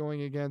defense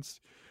going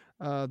against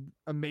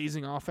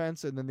amazing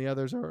offense, and then the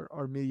others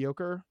are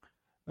mediocre.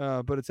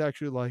 But it's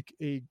actually like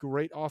a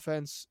great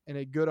offense and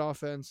a good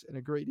offense and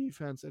a great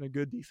defense and a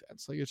good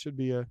defense. Like it should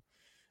be a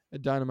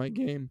dynamite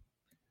game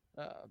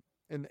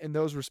in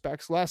those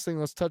respects. Last thing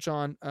let's touch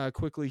on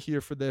quickly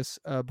here for this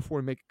before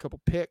we make a couple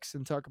picks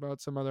and talk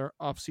about some other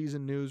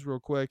off-season news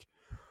real quick.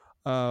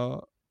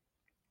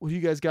 What do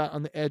you guys got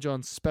on the edge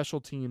on special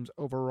teams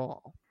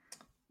overall?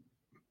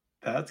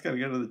 That's got to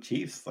go to the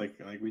Chiefs.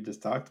 Like we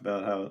just talked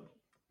about how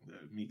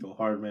Mecole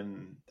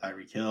Hardman,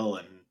 Tyreek Hill,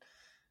 and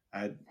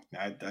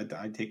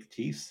I'd take the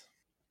Chiefs.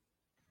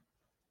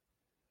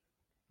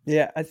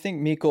 Yeah, I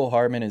think Mecole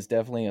Hardman is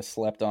definitely a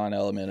slept-on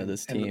element of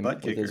this And the team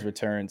butt with his kicker.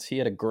 returns. He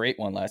had a great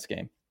one last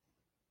game.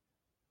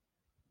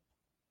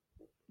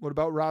 What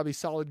about Robbie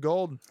Solid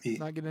Gold? He-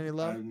 Not getting any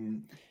love?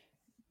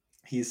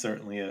 He's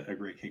certainly a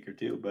great kicker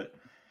too, but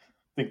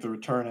I think the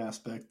return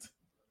aspect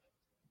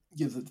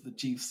gives it to the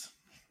Chiefs.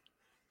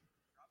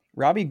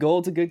 Robbie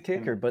Gold's a good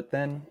kicker, but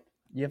then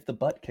you have the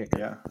butt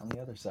kicker on the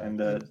other side.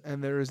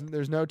 And there's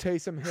no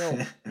Taysom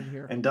Hill in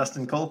here. And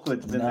Dustin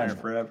Colquitt's been None. there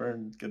forever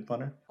and good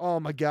punter. Oh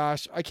my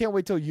gosh. I can't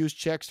wait till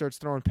Juszczyk starts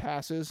throwing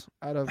passes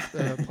out of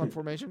the punt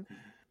formation.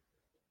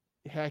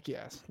 Heck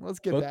yes. Let's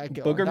get that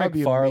going. Booger That'd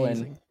be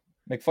amazing.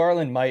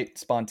 McFarland might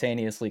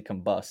spontaneously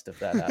combust if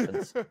that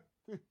happens.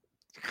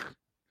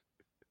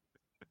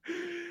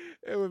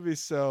 It would be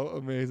so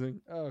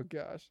amazing. Oh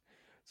gosh.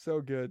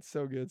 So good.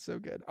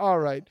 All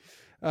right.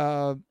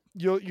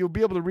 You'll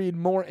be able to read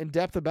more in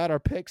depth about our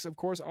picks, of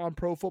course, on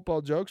Pro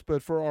Football Jokes.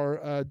 But for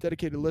our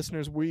dedicated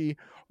listeners, we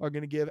are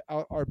going to give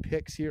out our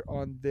picks here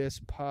on this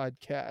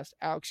podcast.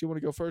 Alex, you want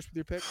to go first with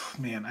your pick?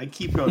 Man, I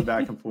keep going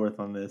back and forth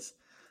on this.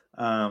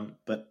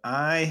 But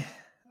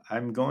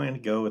I'm going to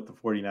go with the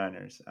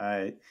 49ers.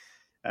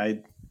 I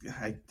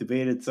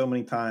debated so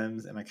many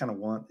times, and I kind of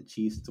want the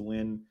Chiefs to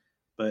win,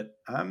 but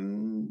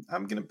I'm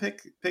going to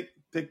pick the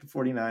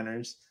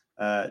 49ers.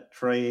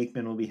 Troy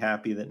Aikman will be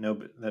happy that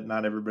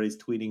not everybody's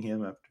tweeting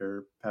him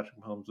after Patrick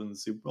Mahomes wins the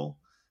Super Bowl.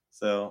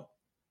 So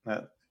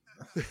that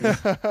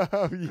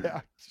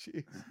yeah,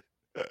 jeez.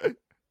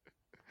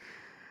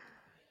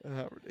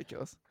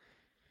 Ridiculous.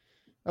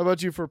 How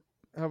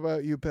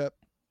about you, Pep?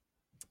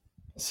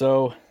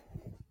 So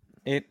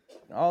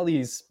all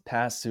these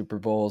past Super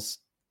Bowls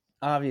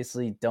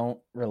obviously don't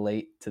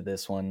relate to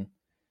this one,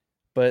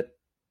 but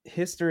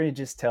history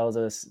just tells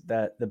us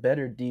that the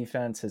better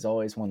defense has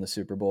always won the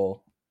Super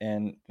Bowl.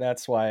 And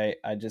that's why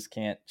I just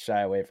can't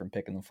shy away from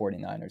picking the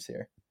 49ers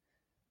here.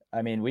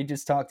 I mean, we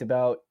just talked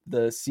about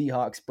the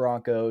Seahawks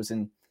Broncos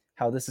and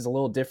how this is a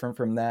little different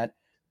from that,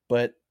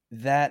 but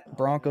that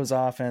Broncos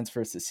offense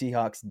versus the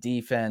Seahawks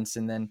defense,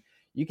 and then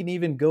you can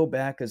even go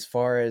back as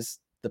far as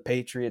the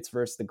Patriots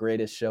versus the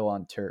greatest show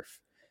on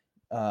turf.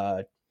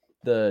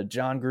 The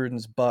John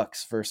Gruden's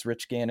Bucks versus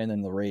Rich Gannon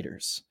and the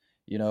Raiders.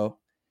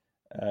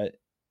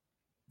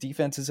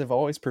 Defenses have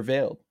always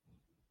prevailed.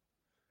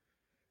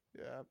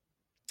 Yeah.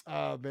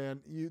 Oh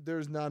man,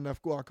 there's not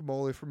enough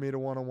guacamole for me to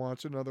want to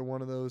watch another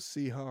one of those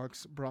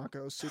Seahawks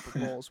Broncos Super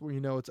Bowls where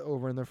it's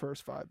over in the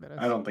first 5 minutes.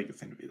 I don't think it's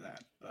going to be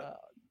that. But.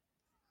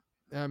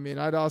 I mean,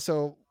 I'd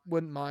also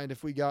wouldn't mind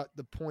if we got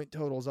the point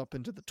totals up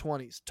into the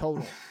 20s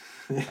total,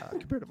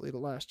 comparatively to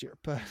last year.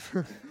 But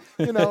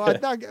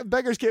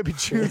beggars can't be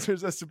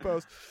choosers, I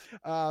suppose.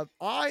 I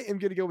am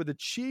going to go with the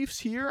Chiefs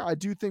here. I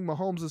do think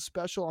Mahomes is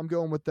special. I'm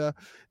going with the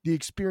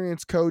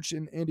experienced coach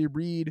and Andy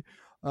Reid.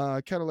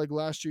 Kind of like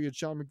last year, you had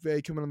Sean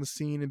McVay coming on the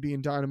scene and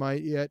being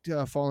dynamite, yet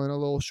falling a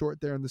little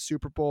short there in the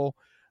Super Bowl.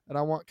 And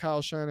I want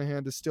Kyle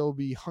Shanahan to still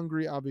be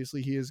hungry.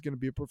 Obviously, he is going to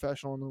be a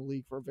professional in the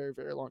league for a very,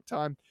 very long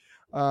time.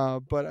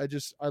 But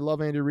I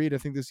love Andy Reid. I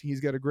think he's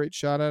got a great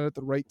shot at it,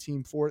 the right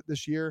team for it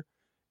this year.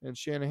 And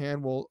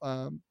Shanahan will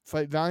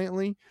fight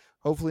valiantly,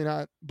 hopefully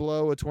not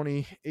blow a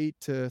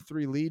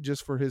 28-3 lead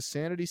just for his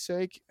sanity's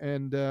sake.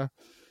 And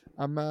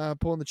I'm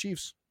pulling the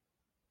Chiefs.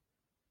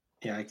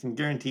 Yeah, I can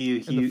guarantee you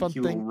he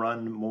will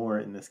run more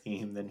in this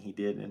game than he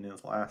did in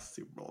his last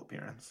Super Bowl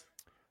appearance.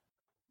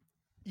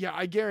 Yeah,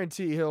 I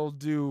guarantee he'll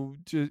do.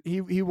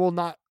 He will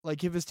not,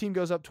 like, if his team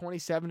goes up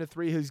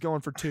 27-3, he's going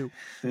for 2.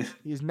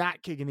 He's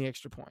not kicking the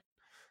extra point.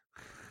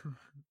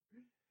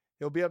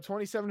 He'll be up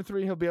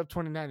 27-3. He'll be up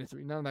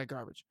 29-3. None of that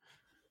garbage.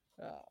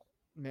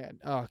 Man,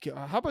 okay.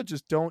 How about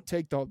just don't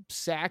take the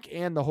sack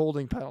and the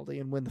holding penalty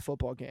and win the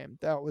football game?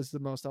 That was the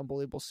most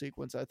unbelievable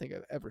sequence I think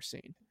I've ever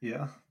seen.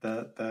 Yeah,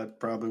 that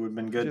probably would have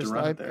been good to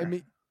run it there. I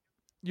mean,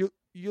 you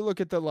look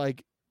at the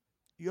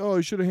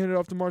you should have handed it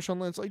off to Marshawn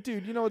Lynch. Like,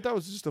 dude, you know what? That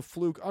was just a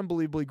fluke.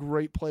 Unbelievably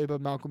great play by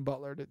Malcolm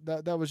Butler.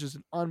 That was just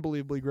an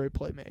unbelievably great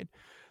play made.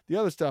 The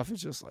other stuff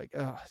is just like,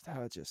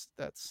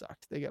 that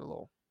sucked. They got a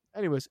little.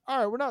 Anyways, all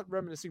right, we're not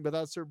reminiscing about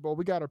that Super Bowl.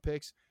 We got our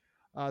picks.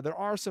 There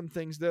are some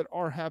things that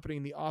are happening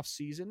in the off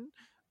season,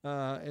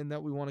 and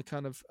that we want to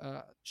kind of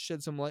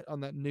shed some light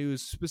on that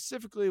news.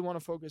 Specifically, we want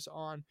to focus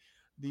on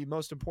the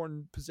most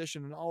important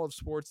position in all of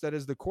sports. That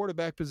is the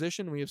quarterback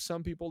position. We have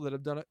some people that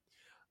have done it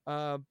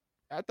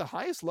at the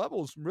highest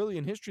levels, really,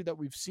 in history that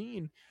we've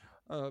seen,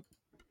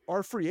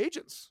 are free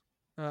agents.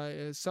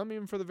 Some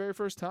even for the very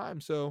first time.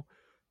 So,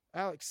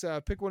 Alex,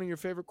 pick one of your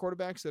favorite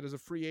quarterbacks that is a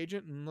free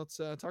agent, and let's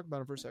talk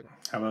about him for a second.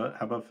 How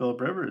about Phillip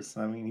Rivers?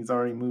 I mean, he's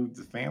already moved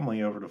his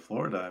family over to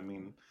Florida. I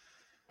mean,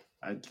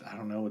 I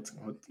don't know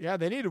what. Yeah,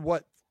 they needed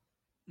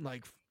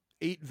like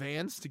 8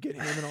 vans to get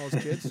him and all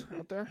his kids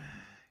out there.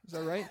 Is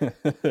that right?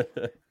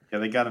 Yeah,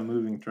 they got a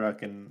moving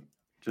truck and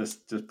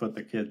just put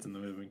their kids in the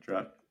moving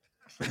truck.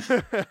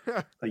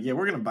 Like, yeah,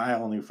 we're gonna buy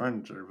all new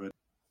furniture,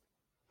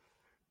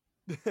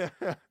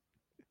 but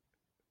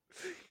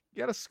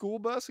Got a school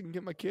bus and can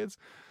get my kids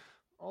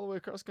all the way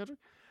across the country.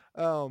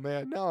 Oh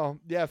man, no,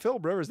 yeah,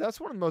 Philip Rivers. That's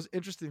one of the most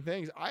interesting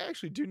things. I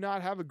actually do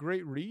not have a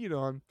great read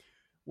on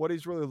what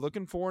he's really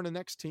looking for in the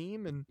next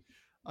team, and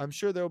I'm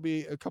sure there'll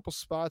be a couple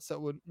spots that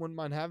wouldn't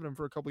mind having him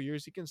for a couple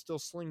years. He can still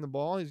sling the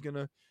ball. He's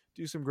gonna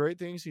do some great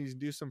things. He's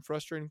do some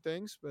frustrating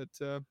things. But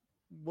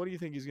what do you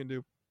think he's gonna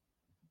do?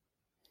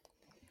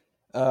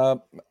 A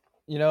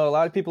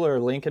lot of people are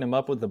linking him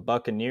up with the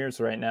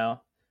Buccaneers right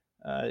now.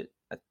 I'm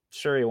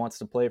sure he wants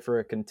to play for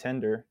a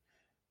contender,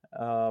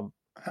 but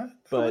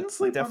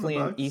definitely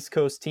an East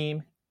Coast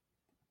team.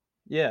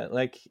 Yeah,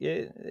 like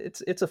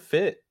it's a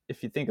fit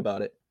if you think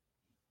about it.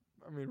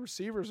 I mean,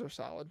 receivers are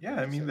solid.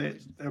 Yeah, I mean,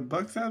 the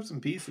Bucks have some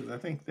pieces. I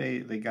think they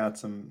got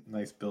some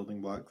nice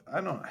building blocks.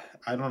 I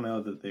don't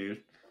know that they're.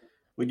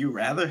 Would you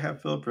rather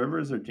have Philip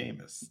Rivers or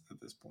Jameis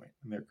at this point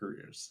in their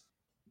careers?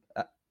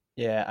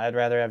 Yeah, I'd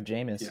rather have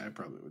Jameis. Yeah, I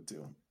probably would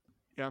too.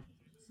 Yeah,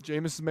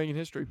 Jameis is making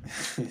history.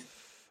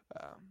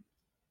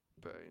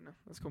 But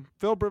let's go.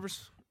 Philip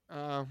Rivers.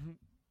 I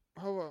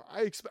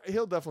expect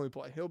he'll definitely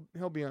play.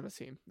 He'll be on a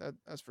team.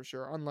 That's for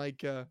sure.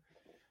 Unlike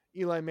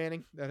Eli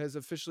Manning, that has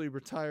officially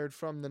retired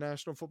from the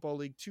National Football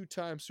League,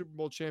 2-time Super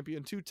Bowl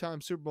champion,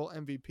 2-time Super Bowl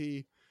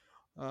MVP,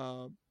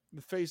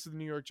 the face of the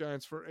New York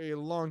Giants for a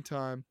long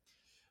time.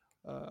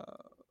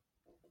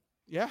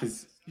 Yeah,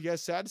 you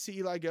guys sad to see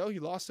Eli go? He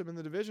lost him in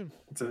the division.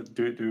 So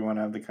do we want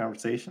to have the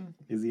conversation?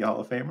 Is he a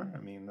Hall of Famer?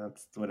 I mean,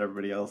 that's what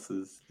everybody else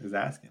is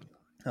asking.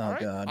 Oh,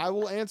 right. God. I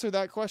will answer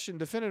that question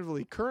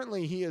definitively.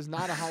 Currently, he is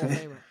not a Hall of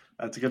Famer.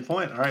 That's a good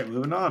point. All right,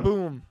 moving on.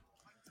 Boom.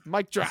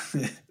 Mic drop.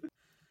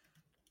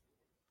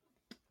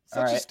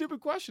 Such a stupid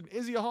question.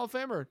 Is he a Hall of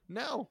Famer?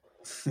 No.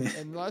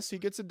 Unless he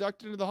gets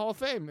inducted into the Hall of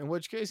Fame, in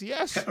which case,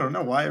 yes. I don't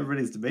know why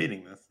everybody's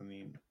debating this. I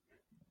mean,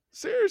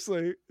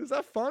 seriously, is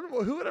that fun?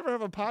 Well, who would ever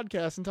have a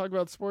podcast and talk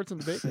about sports and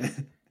debate?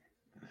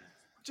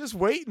 Just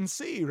wait and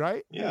see,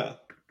 right? Yeah.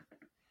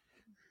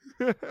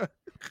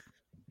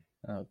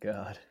 Oh,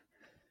 God.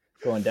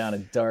 Going down a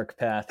dark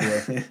path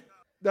here.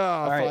 No,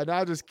 fine. Right.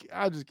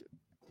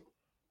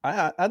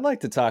 I'd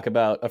like to talk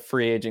about a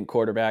free agent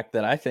quarterback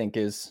that I think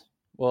is,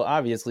 well,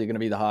 obviously going to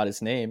be the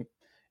hottest name,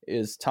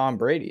 is Tom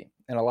Brady.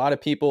 And a lot of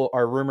people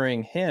are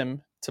rumoring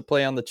him to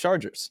play on the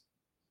Chargers.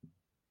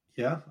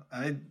 Yeah,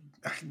 I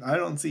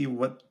don't see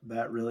what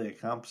that really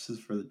accomplishes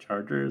for the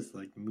Chargers.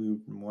 Like,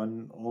 move from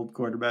one old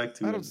quarterback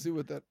to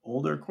an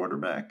older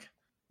quarterback.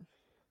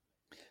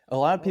 A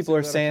lot of people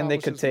are saying they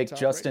could take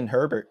Justin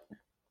Herbert.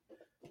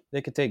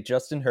 They could take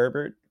Justin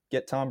Herbert,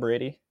 get Tom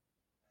Brady.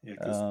 Yeah,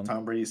 because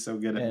Tom Brady's so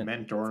good at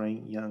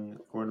mentoring young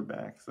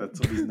quarterbacks. That's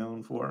what he's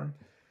known for.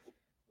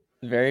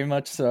 Very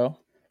much so.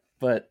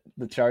 But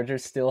the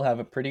Chargers still have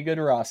a pretty good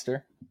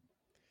roster.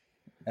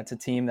 That's a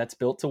team that's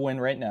built to win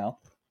right now.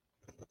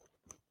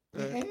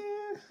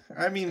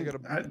 I mean,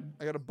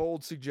 I got a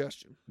bold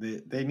suggestion.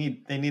 They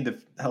need to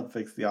help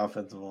fix the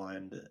offensive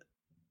line.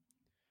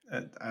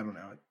 I don't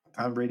know.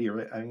 Tom Brady.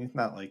 I mean,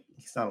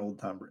 he's not old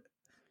Tom Brady.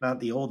 Not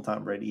the old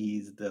Tom Brady.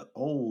 He's the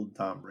old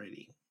Tom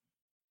Brady.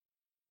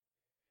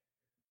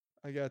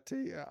 I got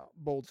a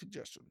bold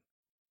suggestion.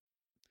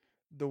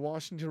 The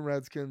Washington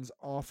Redskins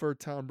offer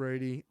Tom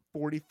Brady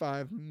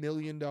 $45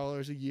 million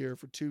a year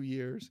for 2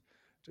 years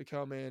to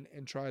come in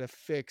and try to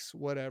fix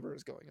whatever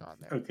is going on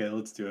there. Okay,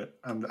 let's do it.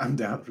 I'm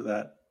down for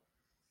that.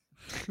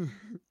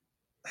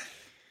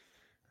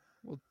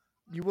 Well,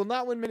 you will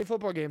not win many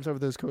football games over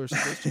those course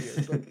of those 2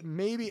 years, but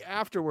maybe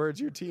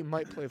afterwards your team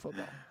might play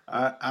football.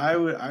 I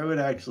would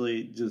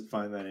actually just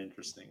find that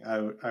interesting. I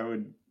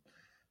would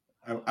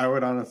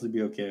honestly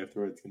be okay if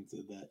the Redskins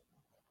did that.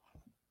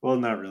 Well,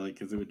 not really,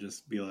 because it would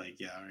just be like,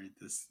 yeah, all right,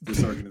 this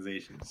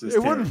organization. Just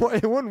it wouldn't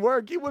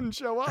work. He wouldn't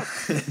show up.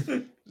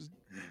 Just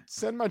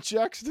send my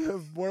checks to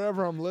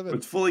wherever I'm living.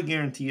 It's fully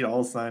guaranteed,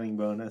 all signing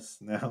bonus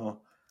now.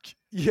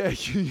 Yeah,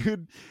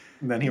 you'd.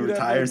 And then he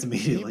retires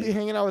immediately. He'd be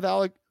hanging out with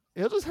Alex.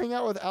 He'll just hang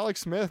out with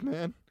Alex Smith,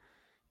 man.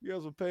 You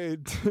guys will pay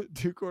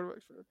 2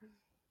 quarterbacks for.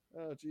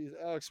 Oh, geez,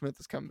 Alex Smith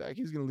is coming back.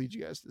 He's going to lead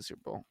you guys to the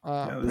Super Bowl.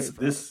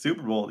 This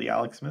Super Bowl, the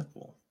Alex Smith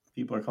Bowl.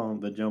 People are calling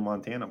it the Joe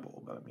Montana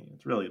Bowl, but I mean,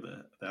 it's really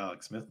the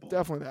Alex Smith Bowl.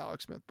 Definitely the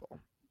Alex Smith Bowl.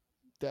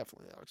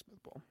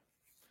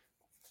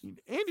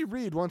 Andy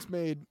Reid once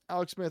made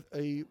Alex Smith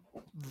a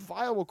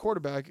viable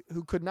quarterback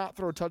who could not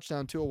throw a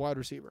touchdown to a wide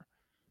receiver.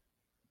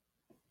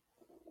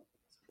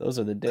 Those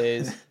are the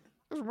days.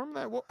 Remember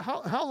that? Well,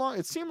 how long?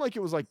 It seemed like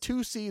it was like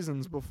 2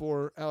 seasons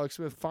before Alex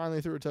Smith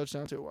finally threw a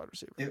touchdown to a wide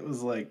receiver. It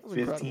was like 15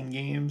 incredible.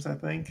 Games, I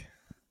think.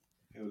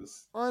 It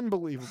was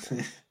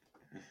unbelievable.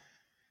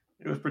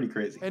 It was pretty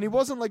crazy. And he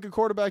wasn't like a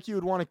quarterback you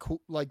would want to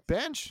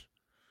bench.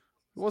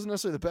 It wasn't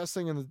necessarily the best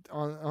thing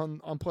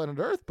on planet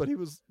Earth, but he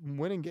was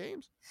winning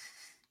games.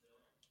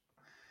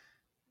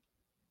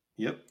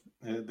 Yep,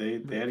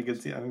 they had a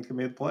good season. I think they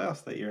made the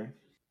playoffs that year.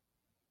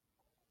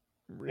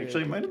 Really?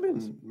 Actually, it might have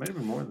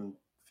been more than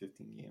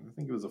 15 games. I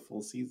think it was a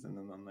full season,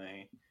 and then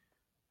they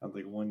had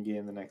like 1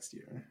 game the next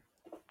year.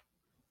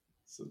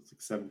 So it's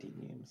like 17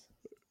 games.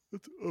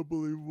 That's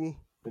unbelievable.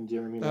 Then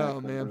Jeremy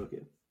Maclin broke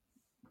it.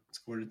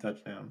 Scored a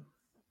touchdown.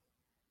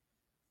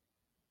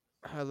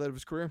 highlight of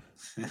his career.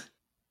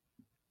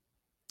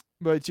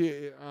 But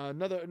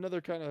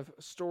another kind of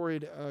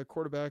storied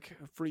quarterback,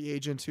 free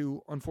agent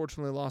who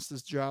unfortunately lost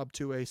his job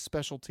to a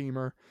special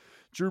teamer,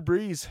 Drew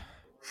Brees,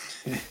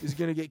 is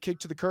going to get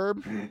kicked to the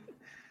curb.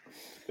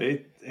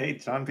 Hey,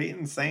 Sean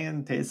Payton's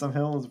saying Taysom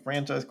Hill is a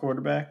franchise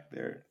quarterback.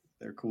 They're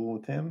cool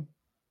with him.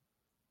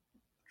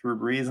 Drew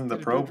Brees in the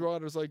Teddy Pro.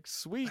 Bridgewater's like,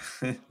 sweet.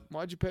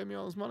 Why'd you pay me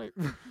all this money?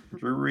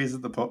 Drew Brees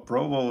at the Pro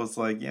Bowl was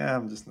like, yeah,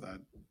 I'm just not,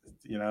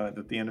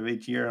 at the end of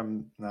each year,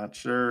 I'm not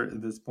sure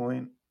at this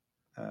point.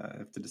 I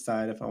have to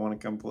decide if I want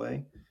to come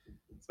play.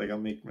 It's like I'll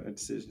make my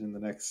decision in the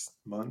next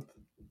month.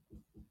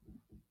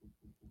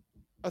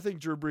 I think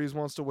Drew Brees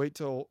wants to wait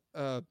till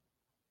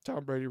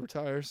Tom Brady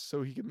retires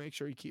so he can make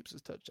sure he keeps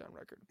his touchdown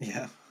record.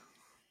 Yeah.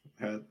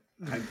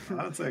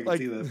 Honestly, I can like,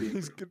 see that.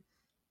 He's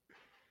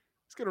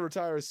going to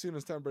retire as soon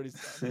as Tom Brady's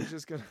done. He's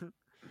just going to...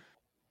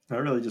 I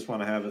really just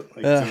want to have it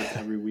like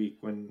every week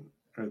when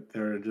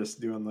they're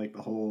just doing like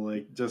the whole,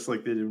 like, just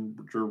like they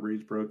did Drew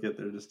Brees broke it.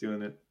 They're just doing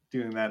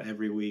that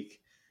every week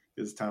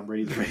because Tom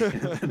Brady's breaking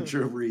it and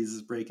Drew Brees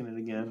is breaking it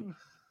again.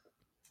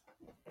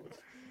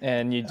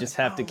 And you just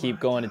have to keep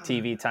going to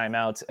TV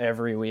timeouts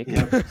every week.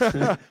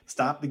 Yep.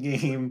 Stop the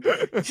game.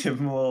 Give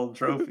him a little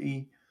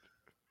trophy.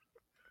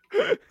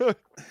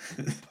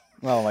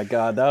 Oh my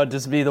God, that would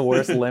just be the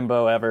worst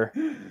limbo ever.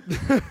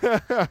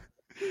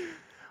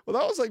 Well,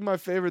 that was like my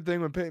favorite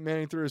thing when Peyton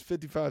Manning threw his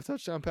 55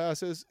 touchdown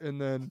passes, and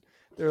then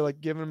they were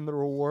like giving him the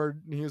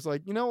reward, and he was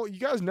like, you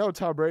guys know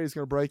Tom Brady's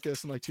going to break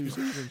this in like 2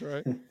 seasons,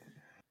 right?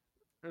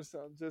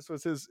 This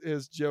was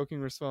his joking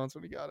response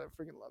when he got it.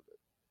 I freaking loved it.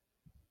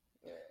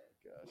 Oh,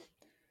 gosh.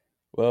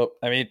 Well,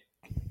 I mean,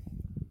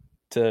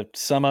 to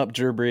sum up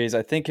Drew Brees,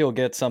 I think he'll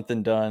get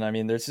something done. I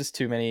mean, there's just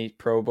too many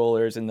Pro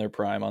Bowlers in their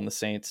prime on the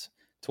Saints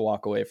to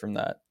walk away from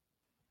that.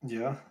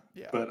 Yeah.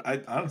 But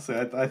I honestly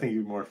think it'd be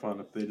more fun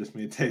if they just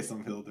made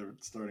Taysom Hill their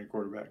starting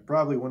quarterback.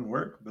 Probably wouldn't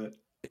work, but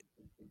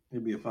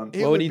it'd be a fun.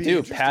 What would he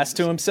do? Pass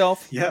to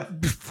himself? Yeah.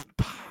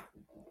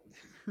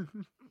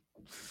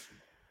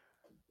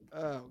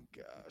 Oh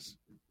gosh,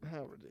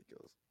 how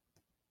ridiculous!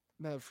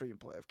 That freaking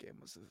playoff game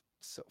was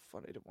so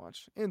funny to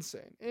watch.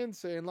 Insane.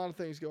 A lot of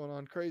things going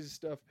on. Crazy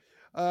stuff.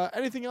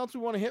 Anything else we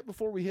want to hit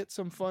before we hit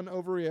some fun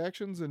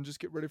overreactions and just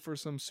get ready for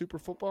some super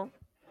football?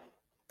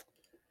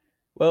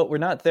 Well, we're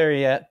not there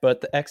yet,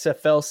 but the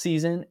XFL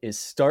season is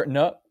starting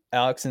up.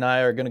 Alex and I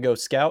are going to go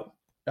scout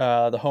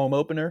the home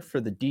opener for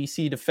the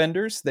DC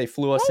Defenders. They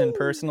flew us in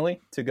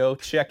personally to go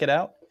check it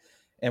out.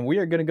 And we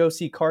are going to go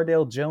see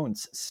Cardale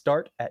Jones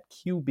start at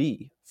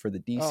QB for the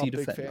DC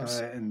Defenders.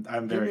 And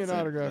I'm Give very me an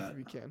excited autograph if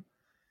you can.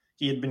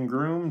 He had been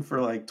groomed for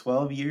like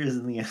 12 years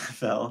in the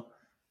NFL.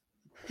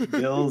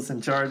 Bills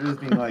and Chargers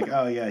being like,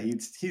 oh yeah,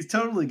 he's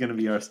totally going to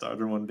be our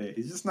starter one day.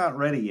 He's just not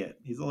ready yet.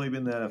 He's only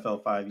been in the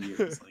NFL 5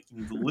 years. Like he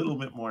needs a little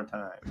bit more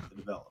time to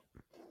develop.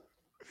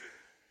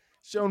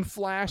 Shown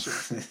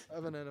flashes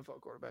of an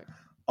NFL quarterback.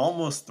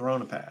 Almost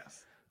thrown a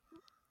pass.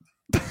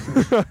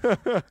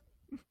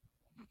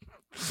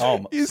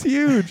 Almost. He's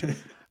huge.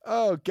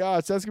 Oh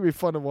gosh, that's gonna be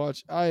fun to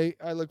watch. I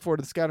look forward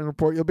to the scouting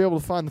report. You'll be able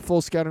to find the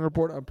full scouting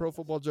report on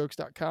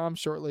profootballjokes.com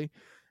shortly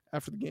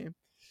after the game.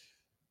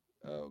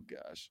 Oh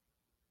gosh.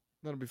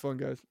 That'll be fun,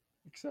 guys.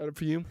 Excited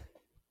for you.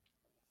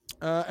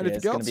 Anything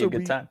it's else? Gonna be a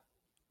good time.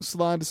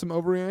 Slide to some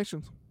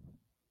overreactions.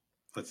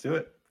 Let's do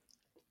it.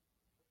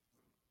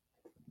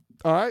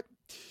 All right.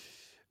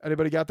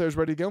 Anybody got theirs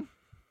ready to go?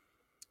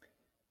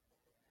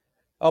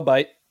 I'll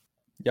bite.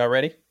 Y'all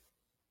ready?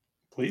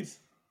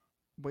 Please.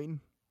 Waiting.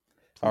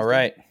 All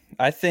right.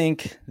 I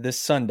think this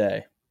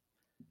Sunday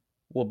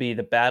will be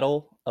the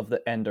battle of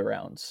the end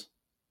arounds.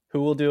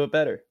 Who will do it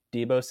better,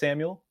 Deebo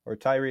Samuel or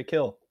Tyreek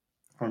Hill?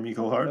 Or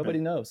Mecole Hardman. Nobody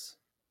knows.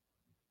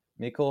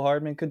 Mecole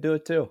Hardman could do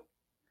it too.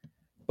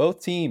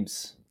 Both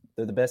teams,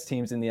 they're the best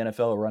teams in the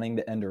NFL running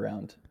the end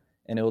around.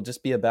 And it will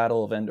just be a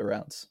battle of end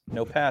arounds.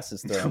 No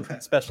passes thrown,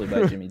 especially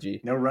by Jimmy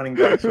G. No running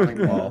backs running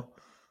the ball.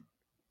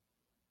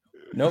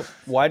 Nope.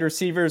 Wide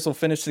receivers will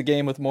finish the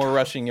game with more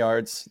rushing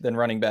yards than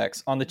running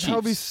backs on the Chiefs. That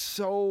would be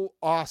so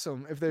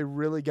awesome if they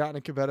really got in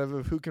a competitive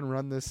of who can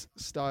run this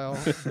style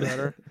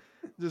better.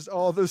 Just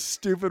all the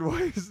stupid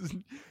ways.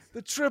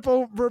 The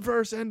triple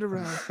reverse end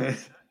around.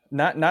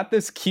 Not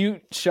this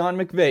cute Sean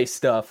McVay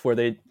stuff where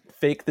they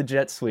fake the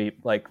jet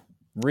sweep, like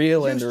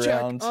real end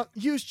arounds.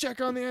 Use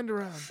check on the end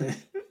around.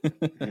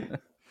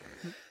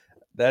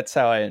 That's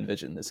how I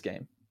envision this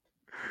game.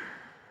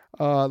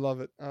 Oh, I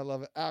love it.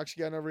 Alex,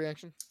 you got an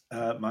overreaction?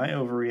 My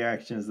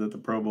overreaction is that the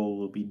Pro Bowl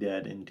will be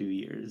dead in 2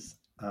 years.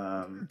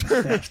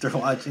 After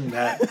watching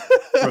that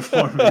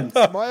performance.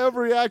 My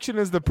overreaction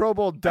is the Pro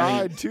Bowl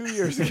died 2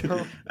 years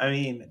ago. I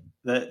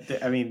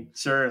mean,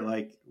 sure,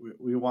 like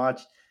we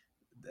watched.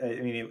 I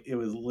mean, it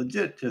was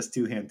legit just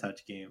 2-hand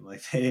touch game.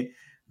 Like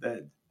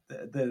the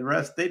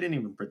refs, they didn't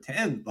even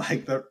pretend.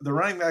 Like the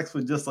running backs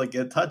would just like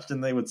get touched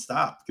and they would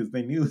stop because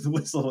they knew the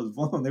whistle was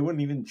blown. They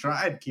wouldn't even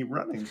try to keep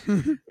running.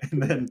 And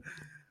then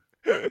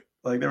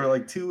Like there were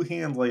like two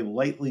hands like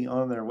lightly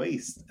on their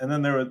waist, and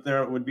then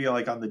there would be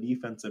like on the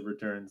defensive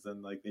returns,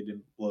 and like they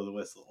didn't blow the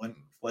whistle when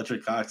Fletcher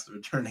Cox was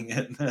returning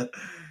it.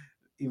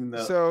 Even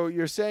though, So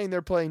you're saying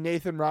they're playing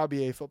Nathan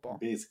Robier football?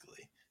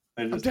 basically,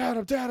 I'm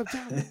down.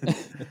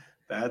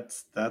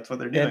 that's what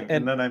they're doing.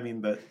 And then I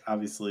mean, but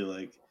obviously,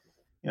 like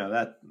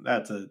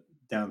that's a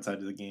downside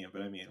to the game.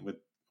 But I mean,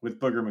 with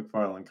Booger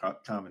McFarland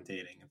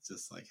commentating, it's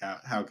just like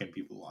how can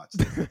people watch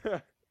this?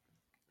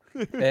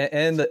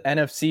 And the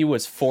NFC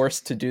was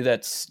forced to do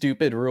that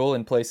stupid rule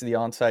in place of the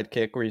onside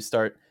kick where you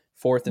start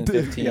 4th and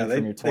 15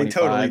 from your 25. They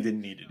totally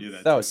didn't need to do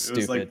that. That was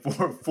stupid. It was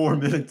like 4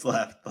 minutes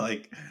left.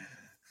 Like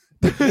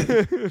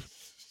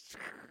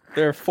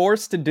they're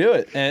forced to do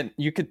it, and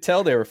you could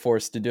tell they were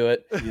forced to do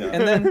it. Yeah.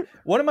 And then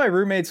one of my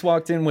roommates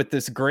walked in with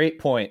this great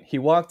point. He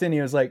walked in,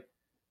 he was like,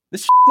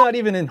 "This not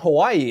even in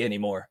Hawaii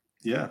anymore.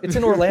 Yeah, it's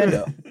in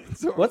Orlando."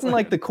 Wasn't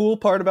like the cool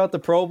part about the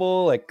Pro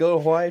Bowl, like go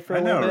to Hawaii for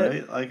a little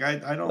bit? Right?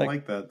 Like I don't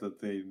like that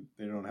they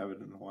don't have it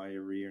in Hawaii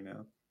every year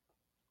now.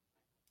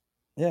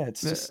 Yeah,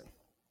 it's just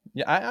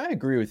I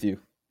agree with you.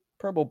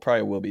 Pro Bowl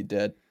probably will be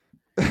dead.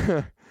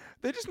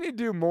 They just need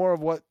to do more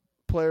of what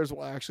players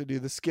will actually do,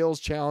 the skills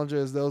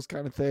challenges, those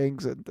kind of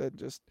things, and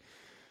just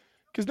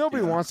because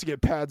nobody wants to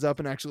get pads up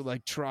and actually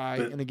like try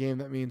in a game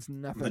that means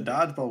nothing. The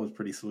dodgeball was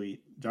pretty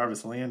sweet.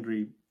 Jarvis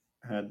Landry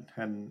had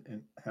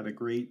a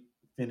great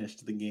finish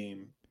to the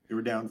game. They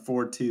were down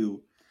 4-2,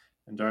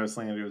 and Jarvis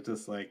Landry was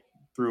just like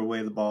threw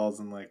away the balls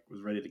and like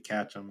was ready to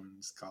catch them and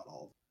just caught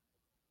all of them.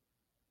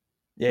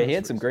 Yeah, he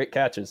had some great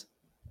catches.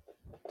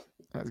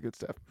 That's good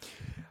stuff.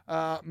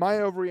 My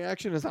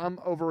overreaction is I'm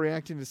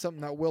overreacting to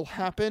something that will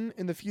happen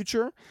in the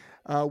future.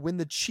 When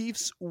the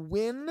Chiefs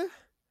win,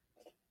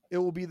 it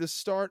will be the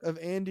start of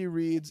Andy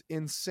Reid's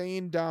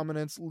insane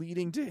dominance,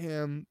 leading to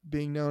him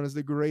being known as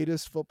the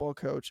greatest football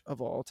coach of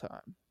all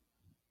time.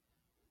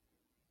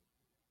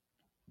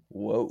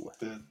 Whoa.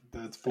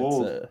 That's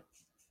bold.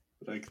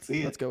 But I can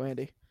see it. Let's go,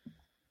 Andy.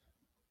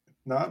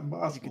 Not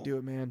impossible. You can do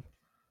it, man.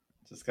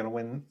 Just gotta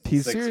win.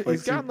 He's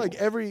gotten like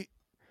every.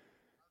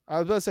 I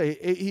was about to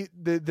say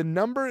the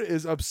number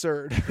is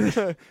absurd,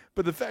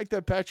 but the fact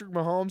that Patrick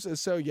Mahomes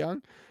is so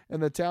young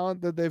and the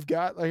talent that they've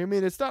got, like I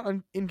mean, it's not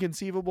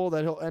inconceivable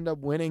that he'll end up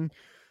winning.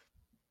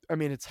 I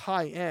mean, it's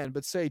high end,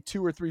 but say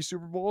 2 or 3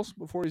 Super Bowls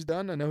before he's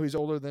done. I know he's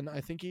older than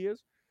I think he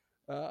is,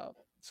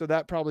 so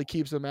that probably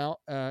keeps him out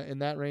in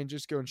that range,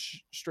 just going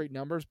straight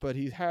numbers. But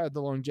he's had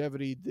the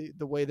longevity,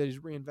 the way that he's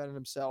reinvented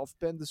himself,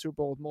 been to the Super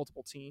Bowl with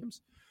multiple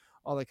teams,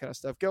 all that kind of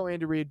stuff. Go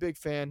Andy Reid, big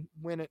fan.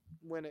 Win it.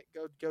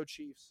 Go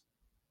Chiefs.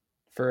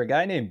 For a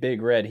guy named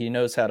Big Red, he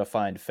knows how to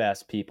find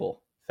fast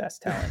people,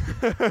 fast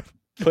talent.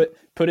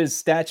 put his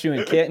statue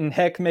in Canton.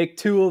 Heck, make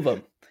 2 of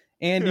them.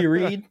 Andy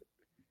Reid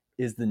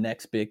is the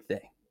next big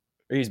thing,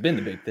 or he's been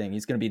the big thing.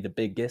 He's going to be the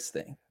biggest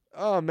thing.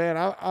 Oh man,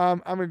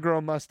 I'm gonna grow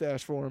a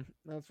mustache for him.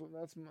 That's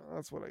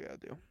what I gotta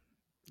do.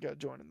 Gotta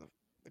join in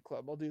the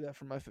club. I'll do that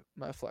for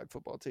my flag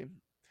football team.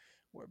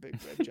 Wear a big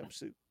red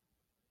jumpsuit.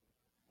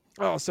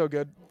 Oh, so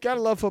good.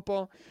 Gotta love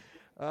football.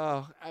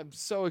 I'm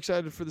so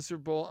excited for the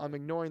Super Bowl. I'm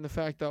ignoring the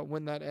fact that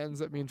when that ends,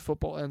 that means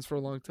football ends for a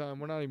long time.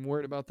 We're not even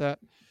worried about that.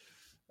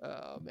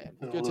 Man,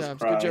 good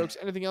times, good jokes.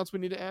 Anything else we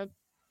need to add?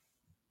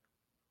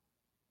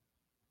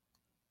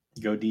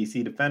 Go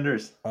DC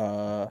Defenders.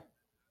 Go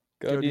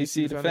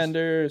DC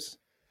Defenders.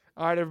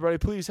 All right, everybody,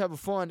 please have a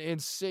fun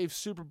and safe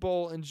Super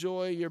Bowl.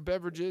 Enjoy your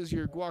beverages,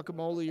 your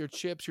guacamole, your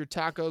chips, your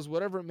tacos,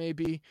 whatever it may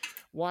be.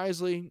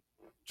 Wisely,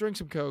 drink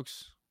some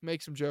Cokes.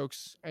 Make some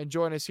jokes, and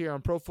join us here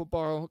on Pro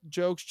Football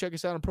Jokes. Check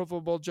us out on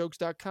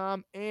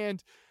profootballjokes.com,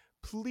 and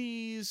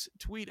please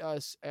tweet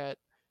us at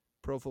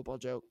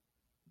ProFootballJoke.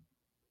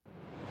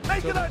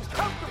 Make it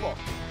uncomfortable.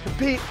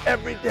 Compete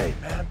every day,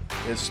 man.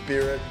 His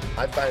spirit,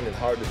 I find it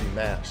hard to be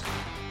matched.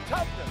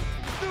 Toughness,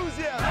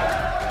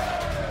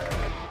 enthusiasm.